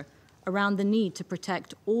together around the need to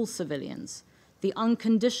protect all civilians, the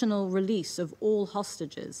unconditional release of all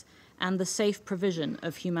hostages, and the safe provision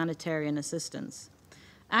of humanitarian assistance.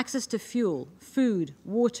 Access to fuel, food,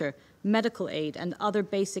 water, medical aid, and other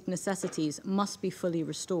basic necessities must be fully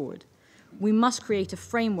restored. We must create a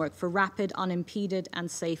framework for rapid, unimpeded, and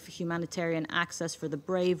safe humanitarian access for the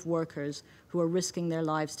brave workers who are risking their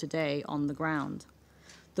lives today on the ground.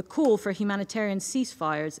 The call for humanitarian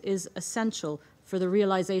ceasefires is essential for the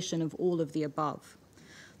realization of all of the above.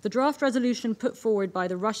 The draft resolution put forward by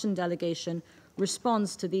the Russian delegation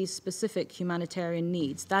responds to these specific humanitarian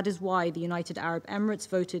needs. That is why the United Arab Emirates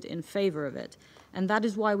voted in favor of it, and that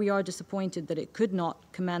is why we are disappointed that it could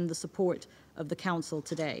not commend the support of the Council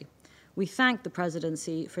today. We thank the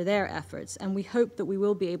Presidency for their efforts, and we hope that we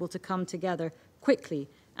will be able to come together quickly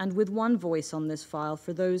and with one voice on this file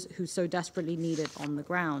for those who so desperately need it on the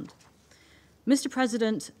ground. Mr.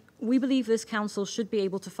 President, we believe this Council should be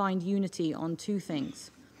able to find unity on 2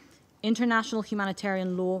 things. International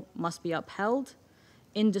humanitarian law must be upheld,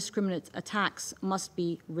 indiscriminate attacks must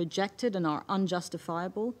be rejected and are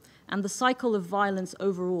unjustifiable, and the cycle of violence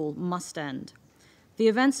overall must end. The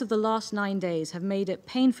events of the last 9 days have made it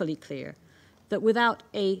painfully clear that without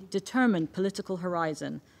a determined political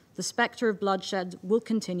horizon, the specter of bloodshed will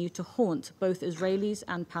continue to haunt both Israelis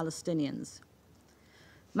and Palestinians.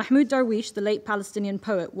 Mahmoud Darwish, the late Palestinian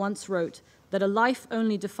poet, once wrote that a life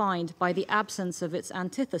only defined by the absence of its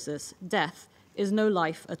antithesis, death, is no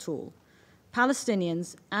life at all.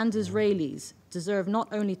 Palestinians and Israelis deserve not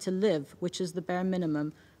only to live, which is the bare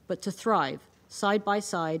minimum, but to thrive, side by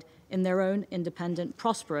side, in their own independent,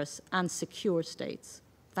 prosperous, and secure states.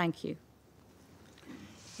 Thank you.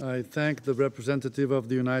 I thank the representative of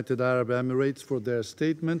the United Arab Emirates for their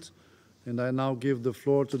statement, and I now give the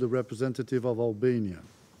floor to the representative of Albania.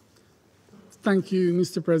 Thank you,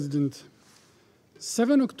 Mr. President.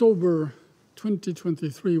 7 October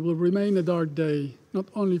 2023 will remain a dark day, not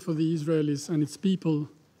only for the Israelis and its people,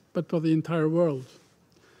 but for the entire world.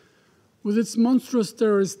 With its monstrous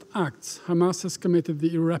terrorist acts, Hamas has committed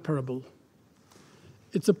the irreparable.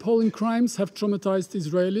 Its appalling crimes have traumatized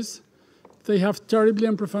Israelis. They have terribly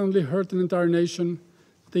and profoundly hurt an entire nation.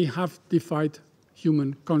 They have defied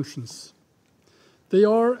human conscience. They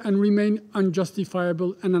are and remain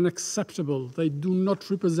unjustifiable and unacceptable. They do not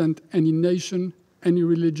represent any nation, any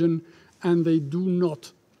religion, and they do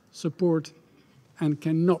not support and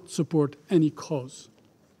cannot support any cause.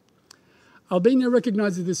 Albania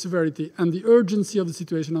recognizes the severity and the urgency of the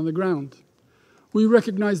situation on the ground. We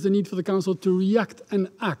recognize the need for the Council to react and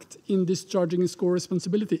act in discharging its core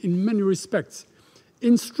responsibility in many respects,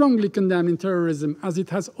 in strongly condemning terrorism as it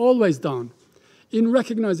has always done, in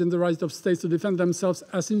recognizing the right of states to defend themselves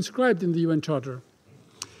as inscribed in the UN Charter,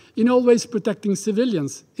 in always protecting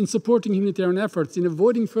civilians, in supporting humanitarian efforts, in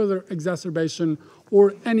avoiding further exacerbation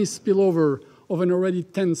or any spillover of an already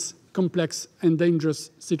tense, complex, and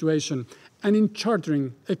dangerous situation, and in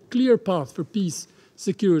chartering a clear path for peace,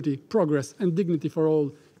 security, progress, and dignity for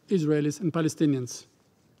all Israelis and Palestinians.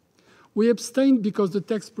 We abstained because the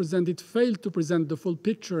text presented failed to present the full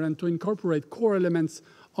picture and to incorporate core elements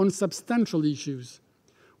on substantial issues.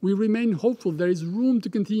 We remain hopeful there is room to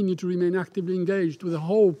continue to remain actively engaged with a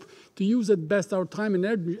hope to use at best our time and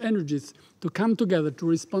energies to come together to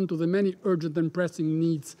respond to the many urgent and pressing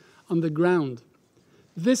needs on the ground.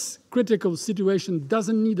 This critical situation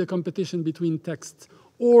doesn't need a competition between texts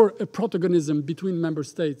or a protagonism between member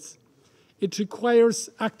states. It requires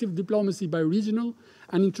active diplomacy by regional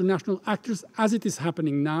and international actors, as it is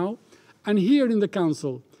happening now, and here in the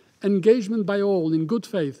Council, engagement by all in good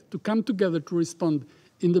faith to come together to respond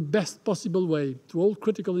in the best possible way to all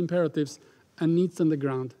critical imperatives and needs on the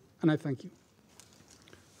ground. And I thank you.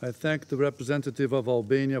 I thank the representative of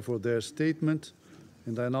Albania for their statement,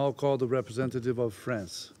 and I now call the representative of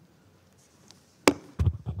France.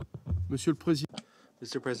 Monsieur le Président.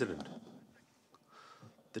 Mr. President,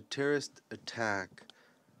 the terrorist attack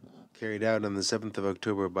carried out on the 7th of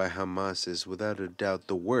October by Hamas is without a doubt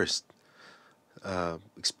the worst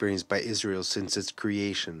experienced by Israel since its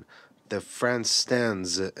creation. that France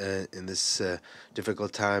stands in this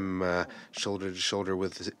difficult time shoulder to shoulder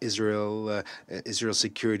with Israel. Israel's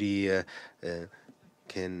security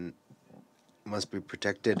must be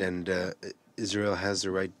protected, and Israel has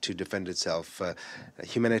the right to defend itself.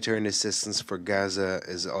 Humanitarian assistance for Gaza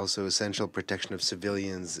is also essential. Protection of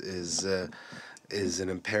civilians is an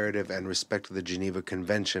imperative, and respect to the Geneva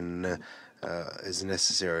Convention is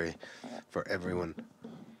necessary for everyone.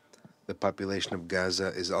 The population of Gaza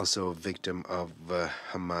is also a victim of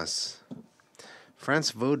Hamas.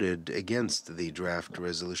 France voted against the draft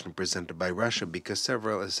resolution presented by Russia because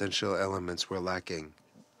several essential elements were lacking.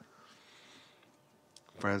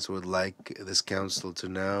 France would like this council to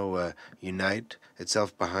now unite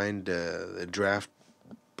itself behind the draft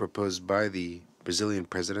proposed by the Brazilian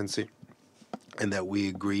presidency, and that we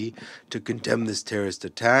agree to condemn this terrorist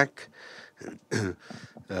attack,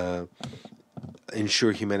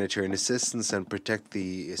 ensure humanitarian assistance, and protect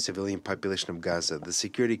the civilian population of Gaza. The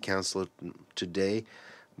Security Council today,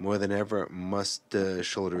 more than ever, must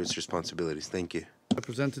shoulder its responsibilities. Thank you.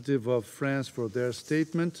 Representative of France for their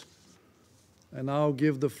statement. I now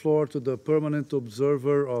give the floor to the permanent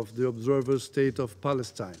observer of the Observer State of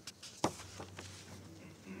Palestine.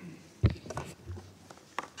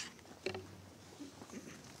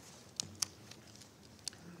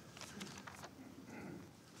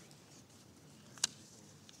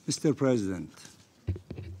 Mr. President,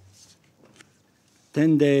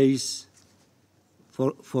 10 days,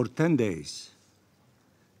 for 10 days,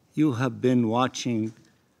 you have been watching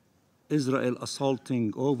Israel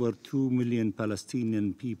assaulting over 2 million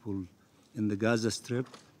Palestinian people in the Gaza Strip,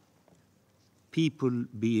 people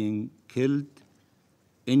being killed,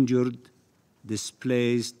 injured,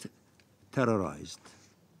 displaced, terrorized.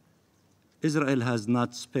 Israel has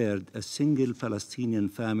not spared a single Palestinian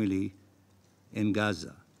family in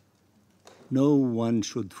Gaza. No one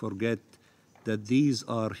should forget that these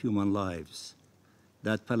are human lives,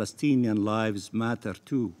 that Palestinian lives matter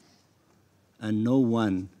too, and no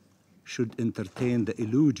one should entertain the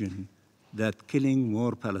illusion that killing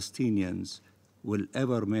more Palestinians will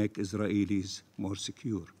ever make Israelis more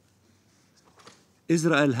secure.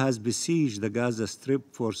 Israel has besieged the Gaza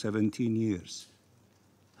Strip for 17 years,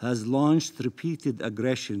 has launched repeated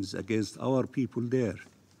aggressions against our people there.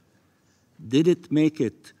 Did it make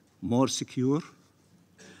it more secure?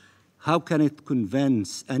 How can it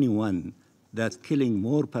convince anyone that killing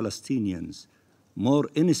more Palestinians, more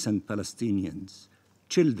innocent Palestinians,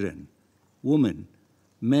 children, women,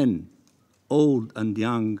 men, old and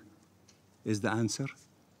young, is the answer?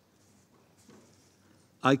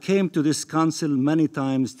 I came to this council many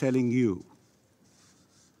times telling you,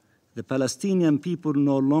 the Palestinian people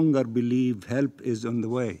no longer believe help is on the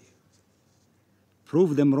way.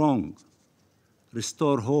 Prove them wrong.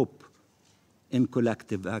 Restore hope in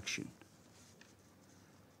collective action.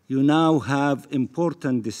 You now have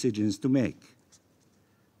important decisions to make.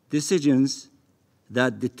 Decisions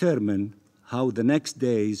that determine how the next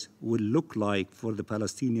days will look like for the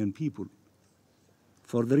Palestinian people,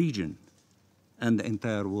 for the region, and the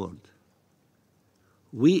entire world.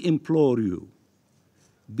 We implore you,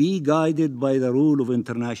 be guided by the rule of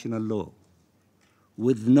international law,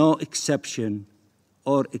 with no exception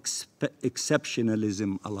or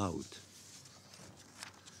exceptionalism allowed.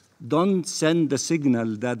 Don't send the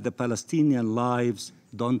signal that the Palestinian lives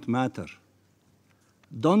don't matter.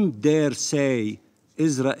 Don't dare say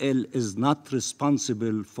Israel is not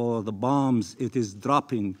responsible for the bombs it is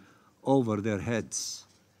dropping over their heads.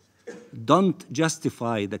 Don't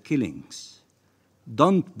justify the killings.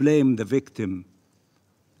 Don't blame the victim.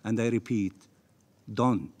 And I repeat,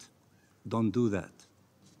 don't do that.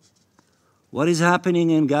 What is happening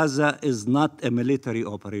in Gaza is not a military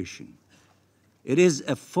operation. It is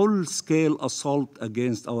a full-scale assault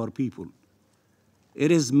against our people.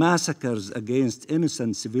 It is massacres against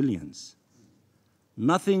innocent civilians.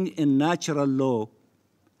 Nothing in natural law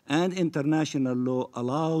and international law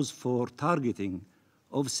allows for targeting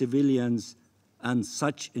of civilians and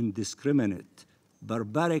such indiscriminate,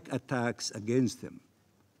 barbaric attacks against them.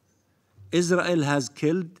 Israel has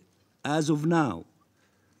killed, as of now,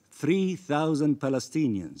 3,000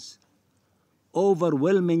 Palestinians,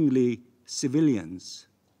 overwhelmingly civilians.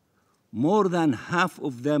 More than half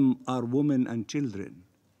of them are women and children.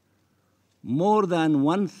 More than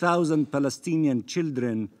 1,000 Palestinian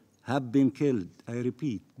children have been killed. I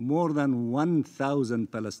repeat, more than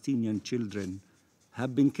 1,000 Palestinian children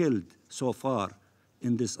have been killed so far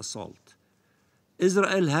in this assault.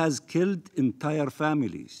 Israel has killed entire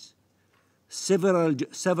families,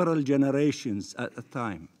 several generations at a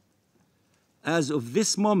time. As of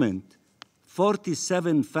this moment,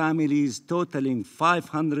 47 families totaling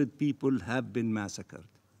 500 people have been massacred.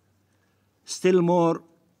 Still more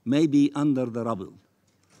may be under the rubble.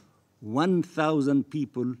 1,000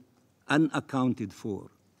 people unaccounted for.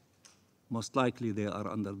 Most likely they are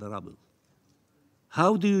under the rubble.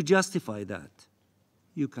 How do you justify that?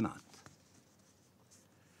 You cannot.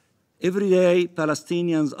 Every day,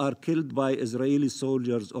 Palestinians are killed by Israeli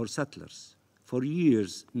soldiers or settlers for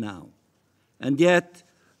years now. And yet,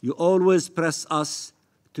 you always press us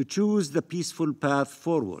to choose the peaceful path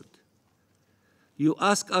forward. You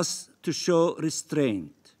ask us to show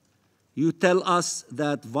restraint. You tell us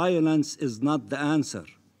that violence is not the answer,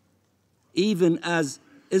 even as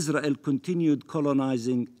Israel continued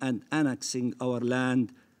colonizing and annexing our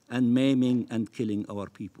land and maiming and killing our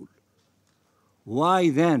people. Why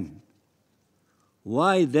then?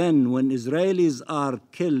 Why then, when Israelis are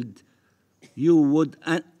killed,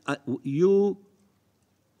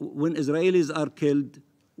 when Israelis are killed,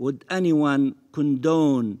 would anyone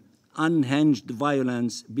condone unhinged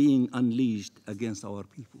violence being unleashed against our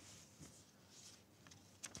people?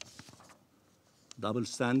 Double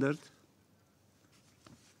standard?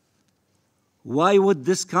 Why would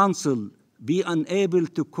this council be unable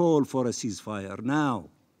to call for a ceasefire now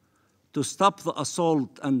to stop the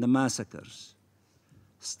assault and the massacres?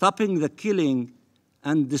 Stopping the killing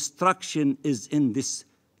and destruction is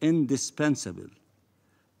indispensable.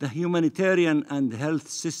 The humanitarian and health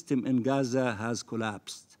system in Gaza has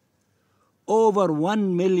collapsed. Over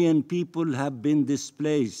 1 million people have been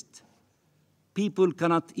displaced. People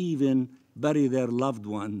cannot even bury their loved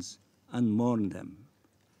ones and mourn them.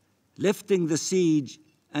 Lifting the siege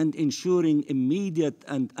and ensuring immediate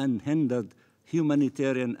and unhindered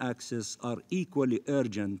humanitarian access are equally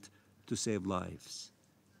urgent to save lives.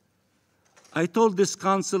 I told this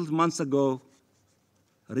council months ago,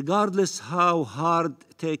 regardless how hard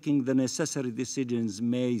taking the necessary decisions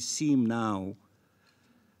may seem now,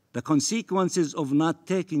 the consequences of not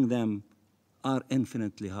taking them are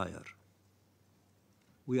infinitely higher.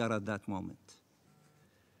 We are at that moment.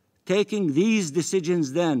 Taking these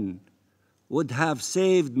decisions then would have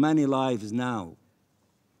saved many lives now.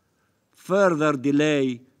 Further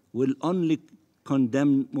delay will only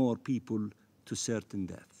condemn more people to certain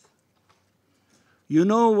death. You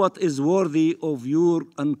know what is worthy of your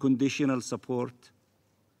unconditional support?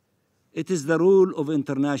 It is the rule of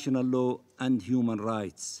international law and human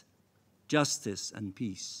rights, justice and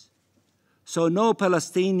peace. So no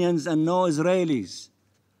Palestinians and no Israelis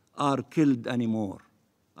are killed anymore.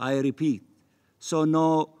 I repeat, so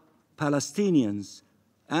no Palestinians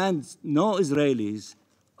and no Israelis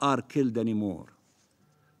are killed anymore.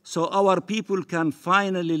 So our people can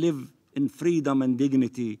finally live in freedom and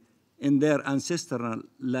dignity in their ancestral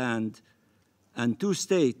land, and two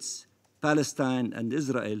states, Palestine and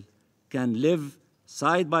Israel, can live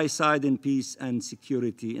side by side in peace and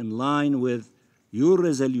security in line with your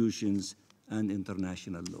resolutions and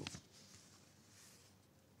international law.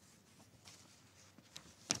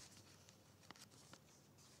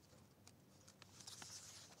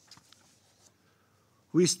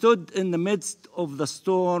 We stood in the midst of the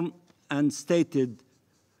storm and stated,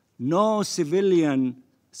 no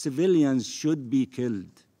civilians should be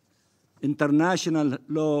killed. International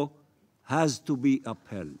law has to be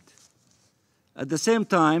upheld. At the same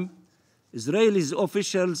time, Israeli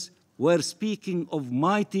officials were speaking of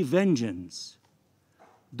mighty vengeance.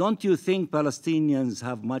 Don't you think Palestinians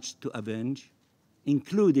have much to avenge,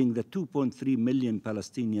 including the 2.3 million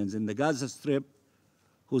Palestinians in the Gaza Strip,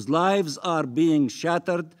 whose lives are being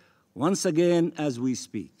shattered once again as we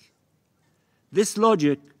speak? This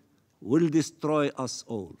logic will destroy us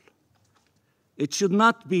all. It should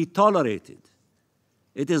not be tolerated.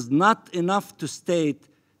 It is not enough to state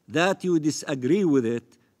that you disagree with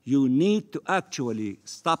it. You need to actually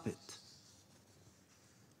stop it.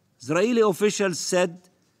 Israeli officials said,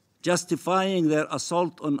 justifying their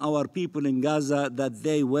assault on our people in Gaza, that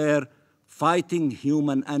they were fighting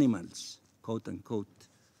human animals, quote unquote.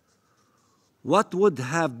 What would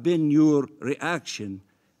have been your reaction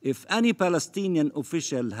if any Palestinian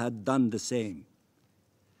official had done the same?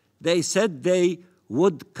 They said they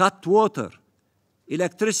would cut water,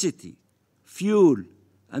 electricity, fuel,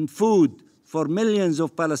 and food for millions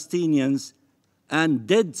of Palestinians, and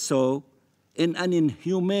did so in an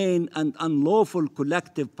inhumane and unlawful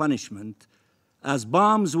collective punishment, as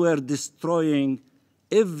bombs were destroying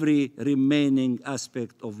every remaining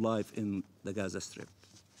aspect of life in the Gaza Strip.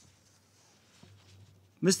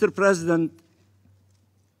 Mr. President,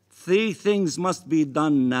 3 things must be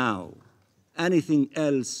done now. Anything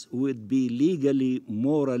else would be legally,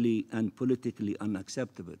 morally, and politically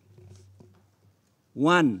unacceptable.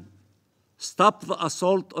 1, Stop the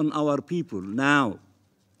assault on our people now.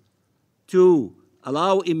 2,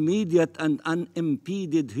 allow immediate and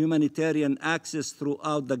unimpeded humanitarian access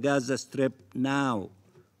throughout the Gaza Strip now.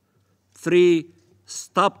 3,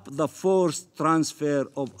 stop the forced transfer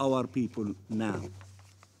of our people now.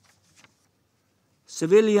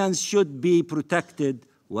 Civilians should be protected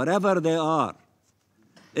wherever they are.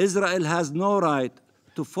 Israel has no right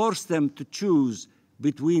to force them to choose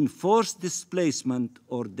between forced displacement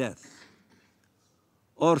or death,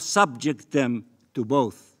 or subject them to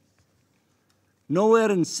both.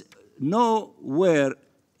 Nowhere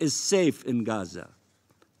is safe in Gaza.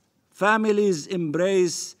 Families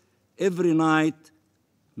embrace every night,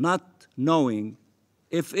 not knowing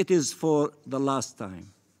if it is for the last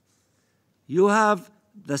time. You have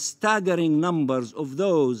the staggering numbers of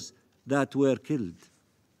those that were killed.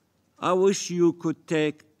 I wish you could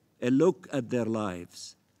take a look at their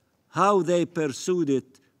lives, how they pursued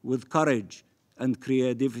it with courage and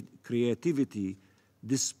creativity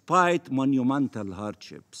despite monumental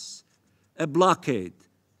hardships, a blockade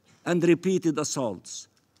and repeated assaults,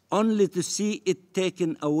 only to see it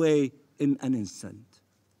taken away in an instant.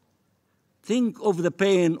 Think of the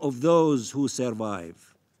pain of those who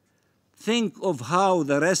survive. Think of how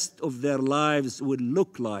the rest of their lives will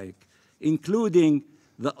look like, including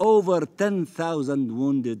the over 10,000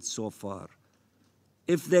 wounded so far,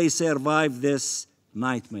 if they survive this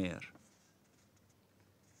nightmare.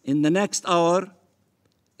 In the next hour,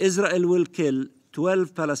 Israel will kill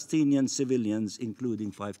 12 Palestinian civilians,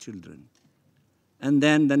 including 5 children. And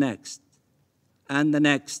then the next, and the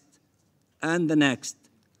next, and the next,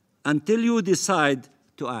 until you decide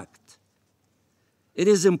to act. It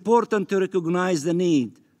is important to recognize the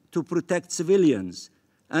need to protect civilians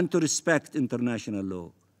and to respect international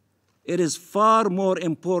law. It is far more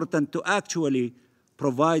important to actually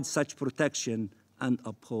provide such protection and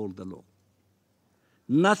uphold the law.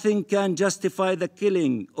 Nothing can justify the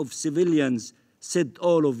killing of civilians, said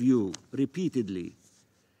all of you repeatedly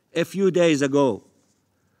a few days ago.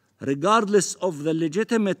 Regardless of the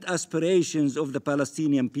legitimate aspirations of the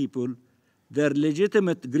Palestinian people, their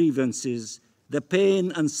legitimate grievances, the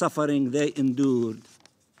pain and suffering they endured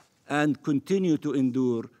and continue to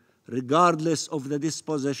endure, regardless of the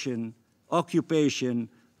dispossession, occupation,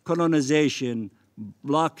 colonization,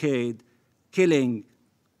 blockade, killing,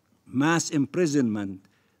 mass imprisonment,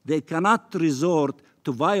 they cannot resort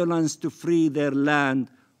to violence to free their land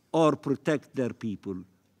or protect their people.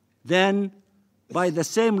 Then, by the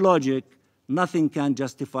same logic, nothing can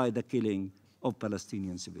justify the killing of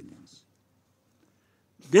Palestinian civilians.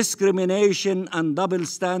 Discrimination and double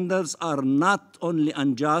standards are not only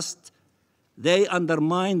unjust, they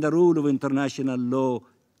undermine the rule of international law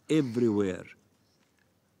everywhere.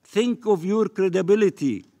 Think of your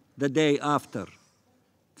credibility the day after.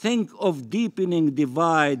 Think of deepening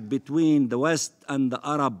divide between the West and the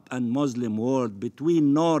Arab and Muslim world,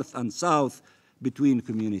 between North and South, between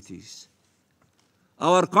communities.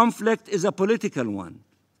 Our conflict is a political one,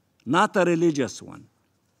 not a religious one.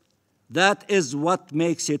 That is what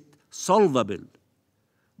makes it solvable.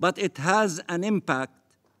 But it has an impact,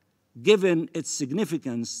 given its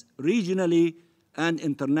significance regionally and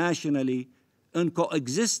internationally, in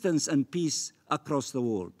coexistence and peace across the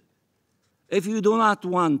world. If you do not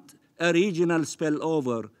want a regional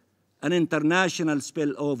spillover, an international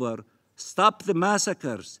spillover, stop the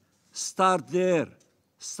massacres. Start there.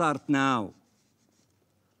 Start now.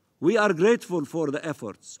 We are grateful for the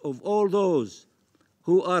efforts of all those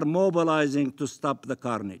who are mobilizing to stop the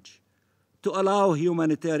carnage, to allow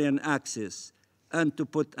humanitarian access, and to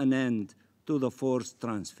put an end to the forced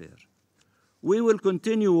transfer. We will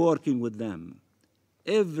continue working with them.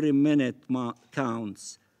 Every minute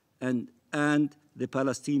counts, and the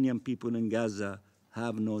Palestinian people in Gaza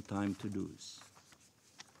have no time to lose.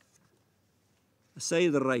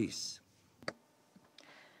 Sayyid al-Rais.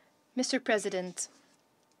 Mr. President,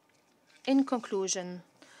 in conclusion,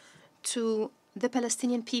 to the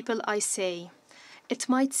Palestinian people I say, it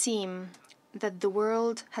might seem that the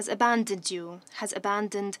world has abandoned you, has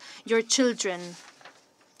abandoned your children,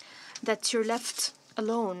 that you're left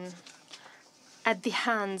alone at the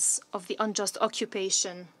hands of the unjust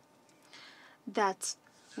occupation that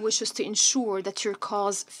wishes to ensure that your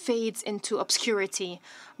cause fades into obscurity.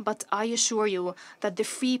 But I assure you that the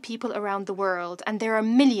free people around the world, and there are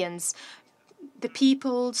millions, the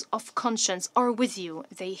peoples of conscience are with you.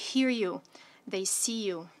 They hear you. They see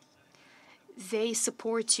you. They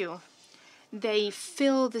support you. They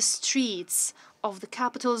fill the streets of the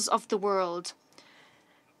capitals of the world.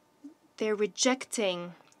 They're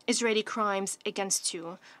rejecting Israeli crimes against you.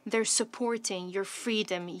 They're supporting your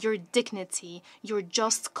freedom, your dignity, your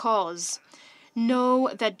just cause. Know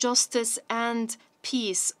that justice and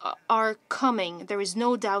peace are coming. There is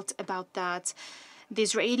no doubt about that. The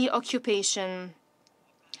Israeli occupation,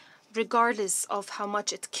 regardless of how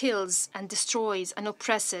much it kills and destroys and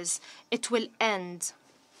oppresses, it will end.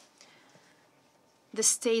 The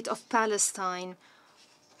state of Palestine,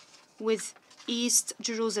 with East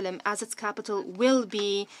Jerusalem as its capital, will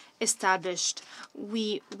be established.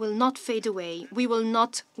 We will not fade away. We will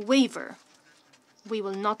not waver. We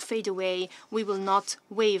will not fade away. We will not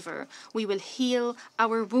waver. We will heal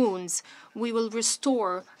our wounds. We will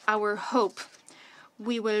restore our hope.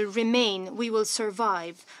 We will remain. We will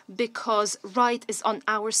survive, because right is on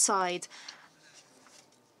our side.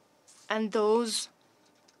 And those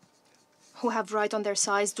who have right on their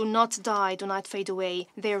sides do not die, do not fade away.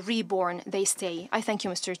 They are reborn. They stay. I thank you,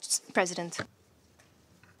 Mr. President.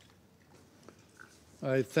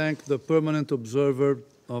 I thank the permanent observer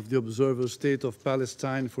of the Observer State of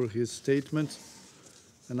Palestine for his statement,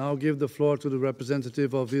 and I'll give the floor to the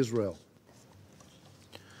representative of Israel.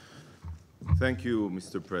 Thank you,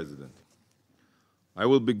 Mr. President. I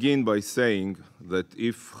will begin by saying that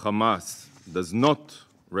if Hamas does not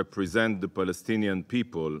represent the Palestinian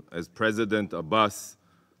people, as President Abbas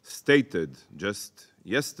stated just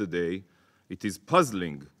yesterday, it is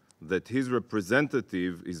puzzling that his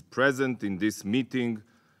representative is present in this meeting,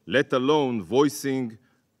 let alone voicing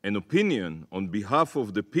an opinion on behalf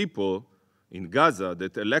of the people in Gaza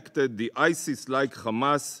that elected the ISIS-like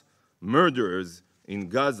Hamas murderers in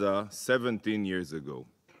Gaza 17 years ago.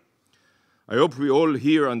 I hope we all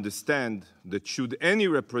here understand that should any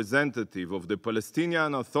representative of the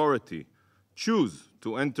Palestinian Authority choose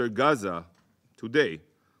to enter Gaza today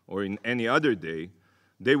or in any other day,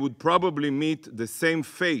 they would probably meet the same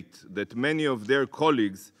fate that many of their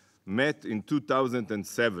colleagues met in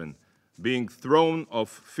 2007, being thrown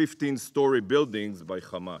off 15-story buildings by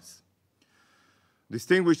Hamas.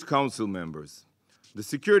 Distinguished Council members, the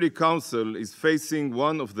Security Council is facing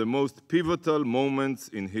one of the most pivotal moments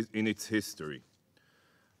in its history.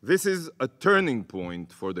 This is a turning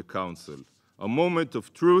point for the Council, a moment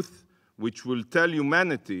of truth which will tell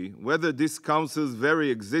humanity whether this Council's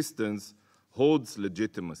very existence holds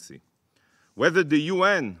legitimacy, whether the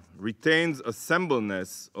UN retains a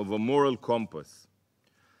semblance of a moral compass.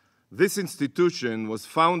 This institution was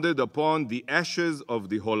founded upon the ashes of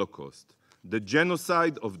the Holocaust, the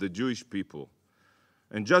genocide of the Jewish people.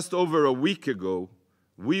 And just over a week ago,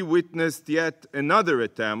 we witnessed yet another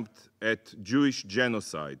attempt at Jewish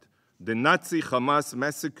genocide, the Nazi Hamas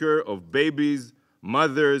massacre of babies,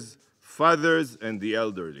 mothers, fathers, and the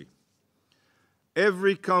elderly.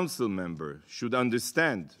 Every council member should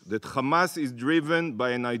understand that Hamas is driven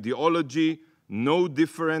by an ideology no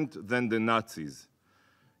different than the Nazis.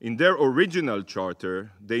 In their original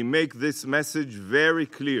charter, they make this message very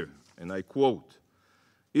clear, and I quote,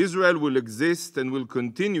 "Israel will exist and will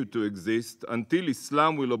continue to exist until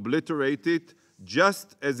Islam will obliterate it,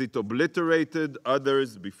 just as it obliterated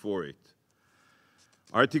others before it."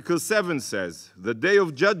 Article 7 says, "The day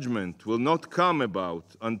of judgment will not come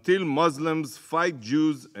about until Muslims fight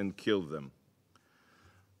Jews and kill them."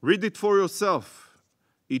 Read it for yourself.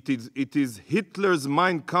 It is Hitler's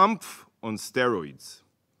Mein Kampf on steroids.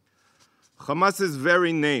 Hamas's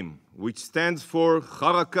very name, which stands for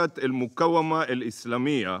Harakat el-Mukawama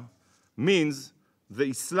el-Islamiyya, means the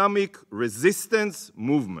Islamic resistance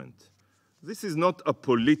movement. This is not a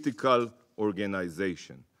political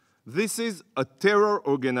organization. This is a terror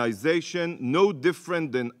organization no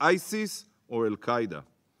different than ISIS or Al-Qaeda.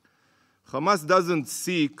 Hamas doesn't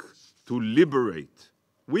seek to liberate.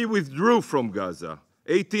 We withdrew from Gaza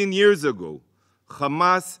 18 years ago.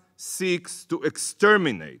 Hamas seeks to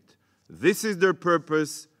exterminate. This is their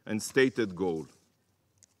purpose and stated goal.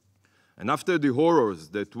 And after the horrors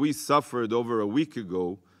that we suffered over a week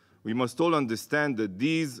ago, we must all understand that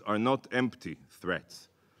these are not empty threats.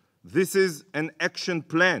 This is an action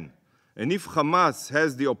plan. And if Hamas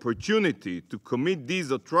has the opportunity to commit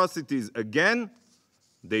these atrocities again,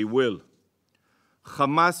 they will.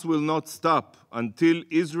 Hamas will not stop until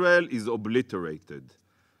Israel is obliterated.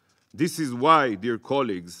 This is why, dear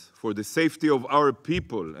colleagues, for the safety of our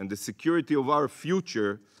people and the security of our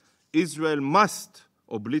future, Israel must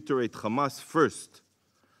obliterate Hamas first.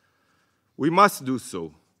 We must do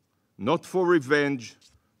so, not for revenge,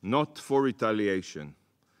 not for retaliation.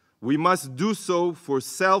 We must do so for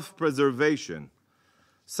self-preservation.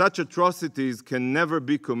 Such atrocities can never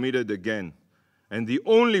be committed again, and the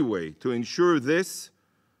only way to ensure this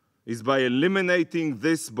is by eliminating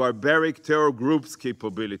this barbaric terror group's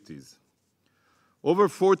capabilities. Over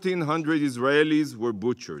 1,400 Israelis were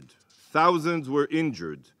butchered. Thousands were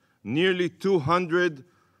injured. Nearly 200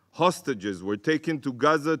 hostages were taken to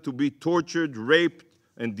Gaza to be tortured, raped,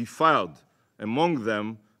 and defiled, among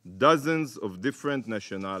them dozens of different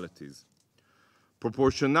nationalities.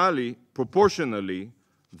 Proportionally,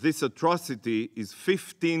 this atrocity is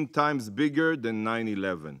 15 times bigger than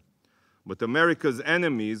 9/11. But America's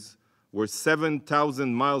enemies were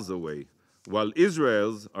 7,000 miles away, while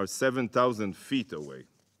Israel's are 7,000 feet away.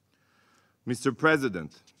 Mr.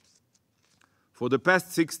 President, for the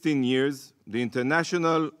past 16 years, the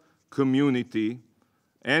international community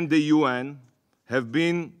and the UN have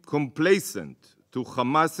been complacent to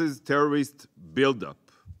Hamas's terrorist buildup.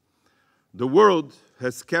 The world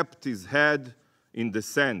has kept its head in the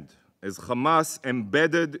sand as Hamas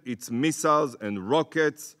embedded its missiles and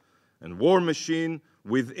rockets and war machine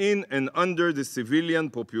within and under the civilian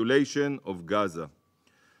population of Gaza.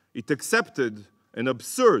 It accepted an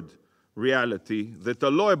absurd reality that a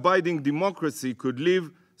law-abiding democracy could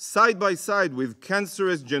live side by side with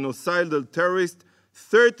cancerous genocidal terrorists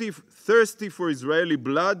thirsty for Israeli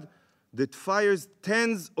blood that fires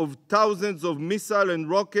tens of thousands of missiles and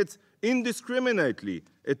rockets indiscriminately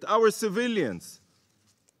at our civilians.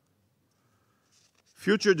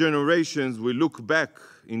 Future generations will look back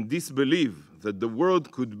in disbelief that the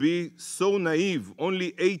world could be so naive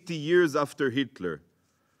only 80 years after Hitler.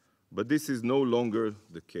 But this is no longer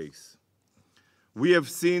the case. We have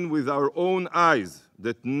seen with our own eyes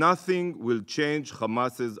that nothing will change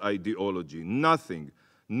Hamas's ideology. Nothing.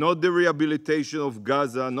 Not the rehabilitation of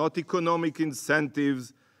Gaza, not economic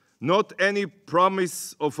incentives, not any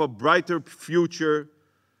promise of a brighter future.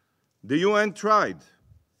 The UN tried.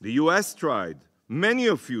 The US tried. Many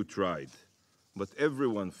of you tried. But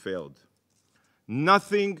everyone failed.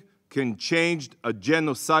 Nothing can change a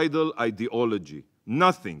genocidal ideology.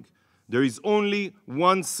 Nothing. There is only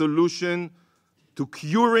one solution to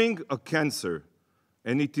curing a cancer,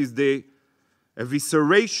 and it is the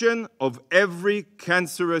evisceration of every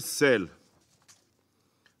cancerous cell.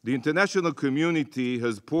 The international community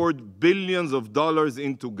has poured billions of dollars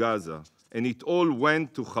into Gaza, and it all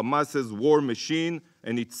went to Hamas's war machine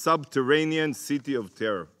and its subterranean city of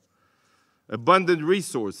terror. Abundant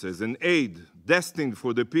resources and aid destined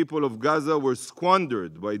for the people of Gaza were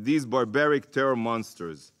squandered by these barbaric terror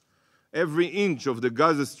monsters. Every inch of the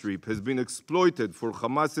Gaza Strip has been exploited for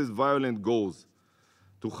Hamas's violent goals.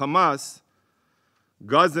 To Hamas,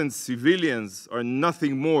 Gazan civilians are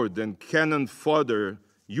nothing more than cannon fodder,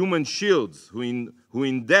 human shields who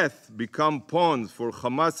in death become pawns for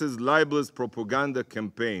Hamas's libelous propaganda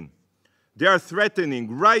campaign. They are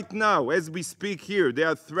threatening, right now, as we speak here, they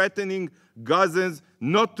are threatening Gazans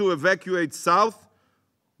not to evacuate south,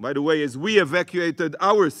 by the way, as we evacuated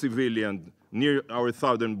our civilians near our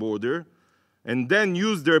southern border, and then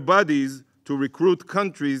use their bodies to recruit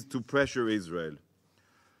countries to pressure Israel.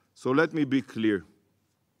 So let me be clear.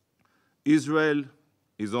 Israel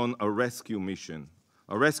is on a rescue mission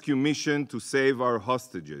to save our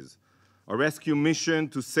hostages, a rescue mission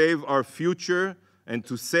to save our future and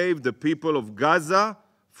to save the people of Gaza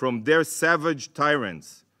from their savage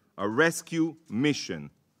tyrants, a rescue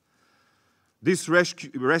mission. This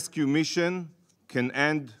rescue mission can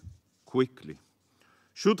end quickly.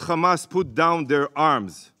 Should Hamas put down their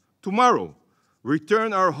arms tomorrow,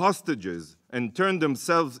 return our hostages, and turn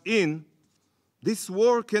themselves in, this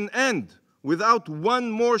war can end without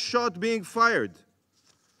one more shot being fired.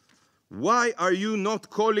 Why are you not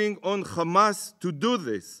calling on Hamas to do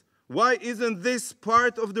this? Why isn't this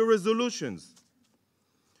part of the resolutions?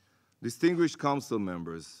 Distinguished Council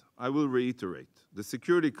members, I will reiterate. The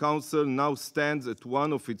Security Council now stands at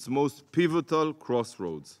one of its most pivotal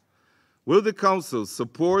crossroads. Will the Council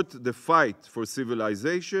support the fight for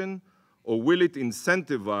civilization, or will it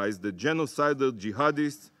incentivize the genocidal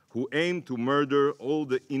jihadists who aim to murder all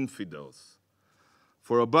the infidels?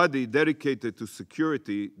 For a body dedicated to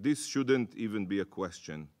security, this shouldn't even be a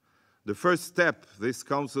question. The first step this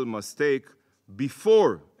Council must take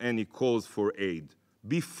before any calls for aid,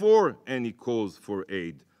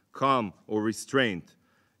 calm or restraint,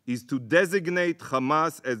 is to designate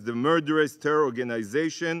Hamas as the murderous terror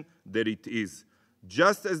organization that it is,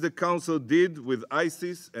 just as the Council did with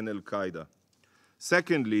ISIS and Al-Qaeda.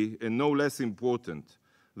 Secondly, and no less important,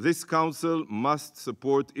 this Council must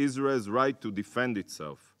support Israel's right to defend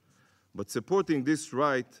itself. But supporting this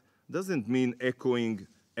right doesn't mean echoing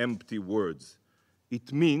empty words.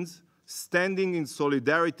 It means standing in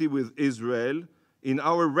solidarity with Israel in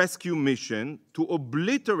our rescue mission to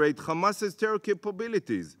obliterate Hamas's terror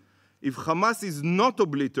capabilities. If Hamas is not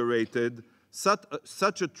obliterated,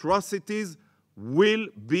 such atrocities will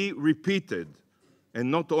be repeated. and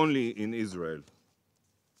not only in Israel.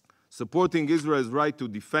 Supporting Israel's right to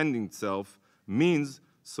defend itself means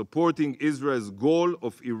supporting Israel's goal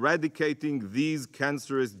of eradicating these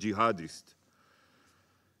cancerous jihadists.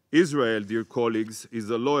 Israel, dear colleagues, is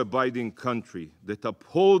a law-abiding country that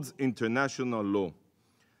upholds international law.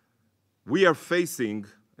 We are facing,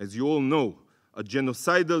 as you all know, a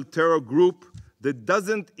genocidal terror group that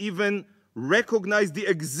doesn't even recognize the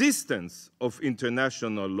existence of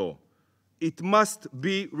international law. It must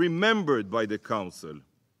be remembered by the Council.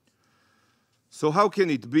 So how can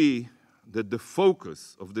it be that the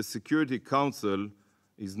focus of the Security Council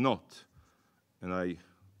is not, and I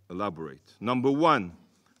elaborate, number one,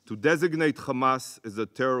 to designate Hamas as a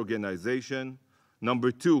terror organization,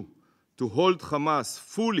 number two, to hold Hamas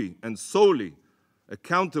fully and solely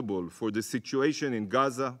accountable for the situation in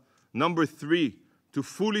Gaza, number three, to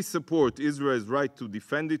fully support Israel's right to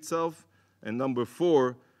defend itself, and number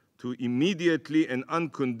four, to immediately and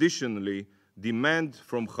unconditionally demand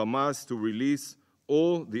from Hamas to release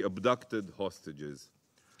all the abducted hostages.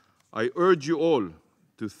 I urge you all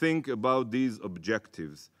to think about these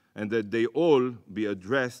objectives and that they all be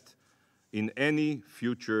addressed in any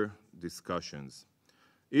future discussions.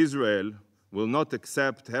 Israel will not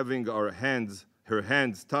accept having her hands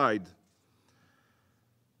tied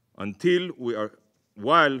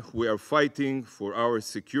while we are fighting for our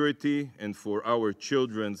security and for our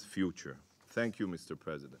children's future. Thank you, Mr.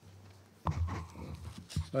 President.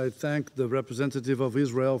 I thank the representative of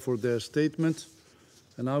Israel for their statement,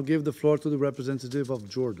 and I'll give the floor to the representative of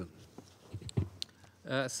Jordan.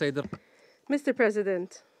 Mr.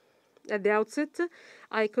 President, at the outset,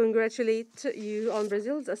 I congratulate you on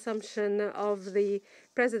Brazil's assumption of the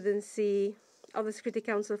presidency of the Security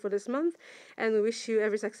Council for this month, and we wish you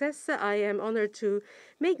every success. I am honored to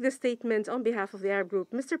make this statement on behalf of the Arab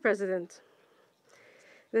Group. Mr. President,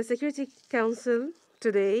 the Security Council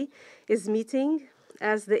today is meeting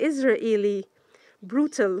as the Israeli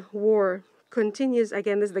brutal war continues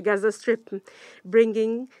against the Gaza Strip,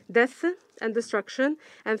 bringing death and destruction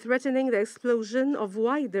and threatening the explosion of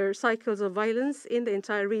wider cycles of violence in the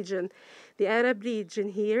entire region. The Arab region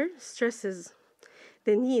here stresses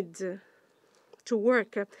the need to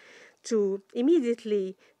work to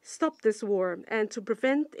immediately stop this war and to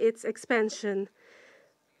prevent its expansion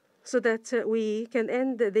so that we can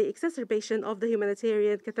end the exacerbation of the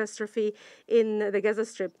humanitarian catastrophe in the Gaza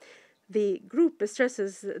Strip. The group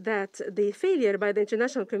stresses that the failure by the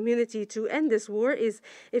international community to end this war is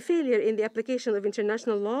a failure in the application of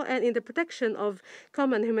international law and in the protection of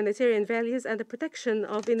common humanitarian values and the protection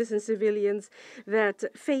of innocent civilians that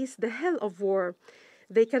face the hell of war.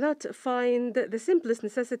 They cannot find the simplest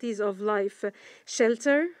necessities of life: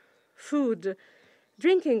 shelter, food,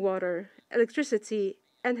 drinking water, electricity,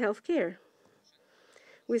 and health care.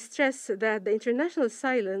 We stress that the international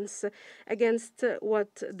silence against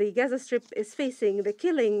what the Gaza Strip is facing, the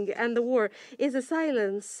killing and the war, is a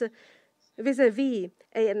silence vis-a-vis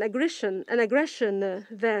an aggression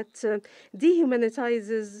that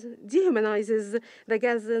dehumanizes the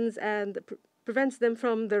Gazans and prevents them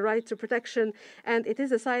from the right to protection, and it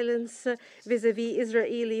is a silence vis-a-vis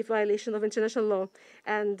Israeli violation of international law.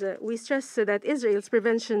 And we stress that Israel's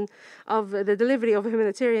prevention of the delivery of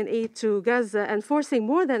humanitarian aid to Gaza and forcing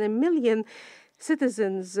more than 1 million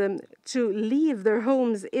citizens to leave their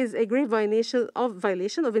homes is a grave violation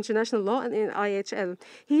of international law and in IHL.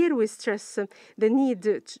 Here we stress the need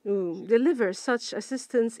to deliver such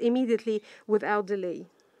assistance immediately without delay.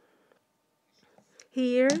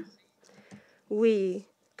 Here we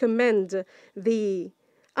commend the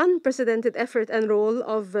unprecedented effort and role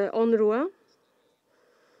of UNRWA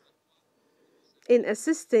in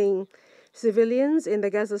assisting civilians in the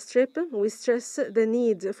Gaza Strip. We stress the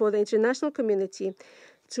need for the international community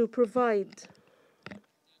to provide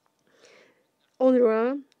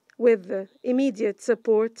UNRWA with immediate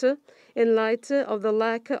support in light of the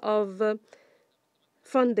lack of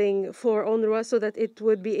funding for UNRWA so that it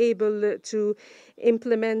would be able to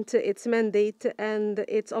implement its mandate and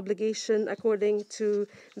its obligation according to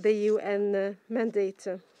the UN mandate.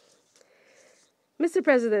 Mr.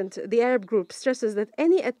 President, the Arab Group stresses that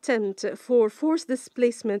any attempt for forced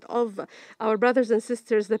displacement of our brothers and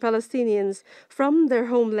sisters, the Palestinians, from their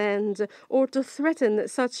homeland or to threaten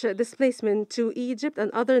such displacement to Egypt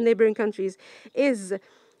and other neighboring countries is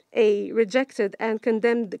a rejected and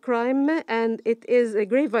condemned crime, and it is a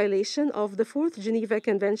grave violation of the Fourth Geneva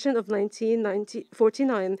Convention of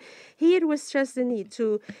 1949. Here we stress the need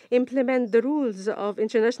to implement the rules of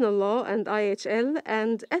international law and IHL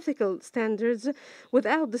and ethical standards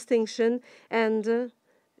without distinction and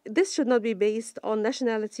this should not be based on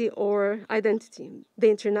nationality or identity. The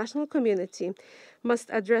international community must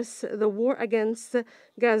address the war against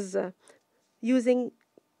Gaza using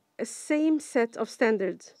a same set of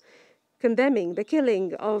standards, condemning the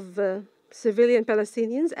killing of civilian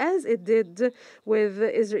Palestinians as it did with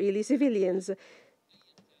Israeli civilians.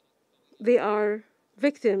 They are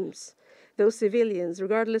victims, those civilians,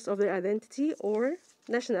 regardless of their identity or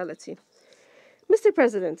nationality. Mr.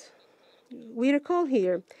 President, we recall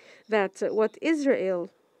here that what Israel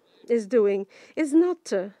is doing is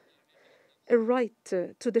not a right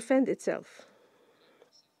to defend itself.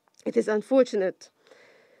 It is unfortunate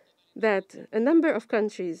that a number of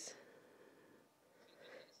countries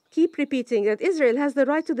keep repeating that Israel has the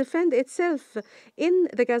right to defend itself in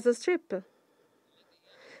the Gaza Strip.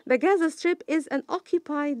 The Gaza Strip is an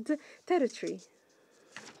occupied territory.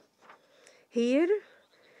 Here,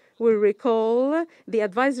 we recall the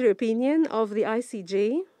advisory opinion of the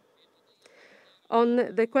ICJ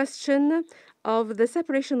on the question of the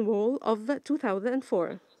separation wall of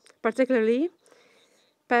 2004, particularly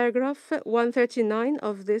paragraph 139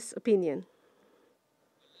 of this opinion,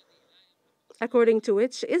 according to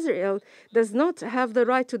which Israel does not have the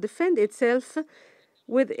right to defend itself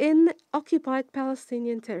within occupied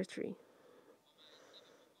Palestinian territory.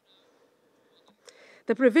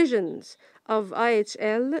 The provisions of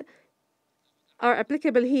IHL are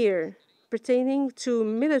applicable here, pertaining to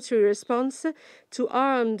military response to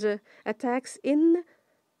armed attacks in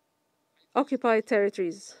occupied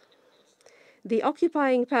territories. The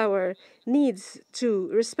occupying power needs to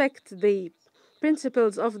respect the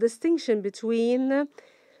principles of distinction between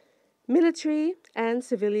military and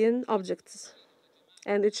civilian objects,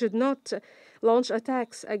 and it should not launch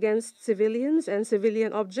attacks against civilians and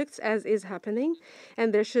civilian objects as is happening,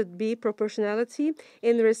 and there should be proportionality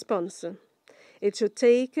in response. It should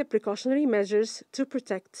take precautionary measures to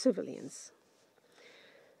protect civilians.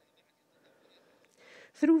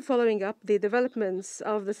 Through following up the developments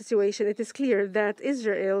of the situation, it is clear that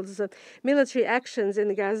Israel's military actions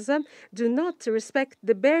in Gaza do not respect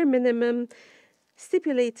the bare minimum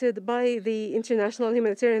stipulated by the international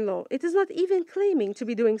humanitarian law. It is not even claiming to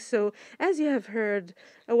be doing so, as you have heard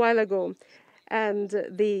a while ago. And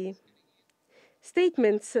the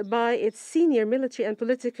statements by its senior military and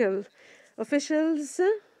political officials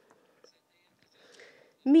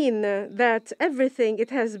mean that everything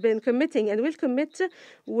it has been committing and will commit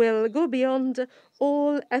will go beyond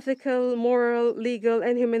all ethical, moral, legal,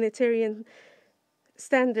 and humanitarian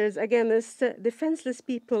standards against defenseless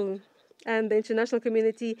people, and the international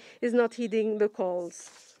community is not heeding the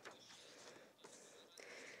calls.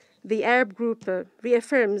 The Arab group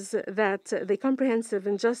reaffirms that the comprehensive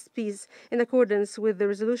and just peace, in accordance with the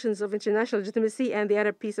resolutions of international legitimacy and the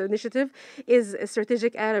Arab Peace Initiative, is a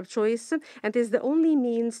strategic Arab choice and is the only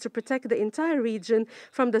means to protect the entire region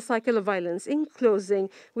from the cycle of violence. In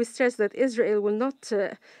closing, we stress that Israel will not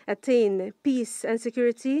attain peace and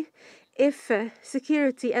security if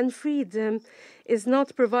security and freedom is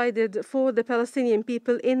not provided for the Palestinian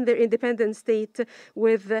people in their independent state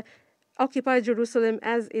with occupied Jerusalem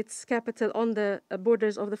as its capital on the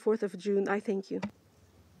borders of the 4th of June. I thank you.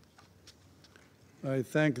 I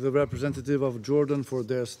thank the representative of Jordan for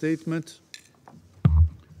their statement.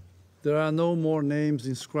 There are no more names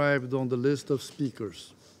inscribed on the list of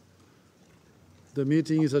speakers. The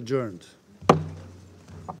meeting is adjourned.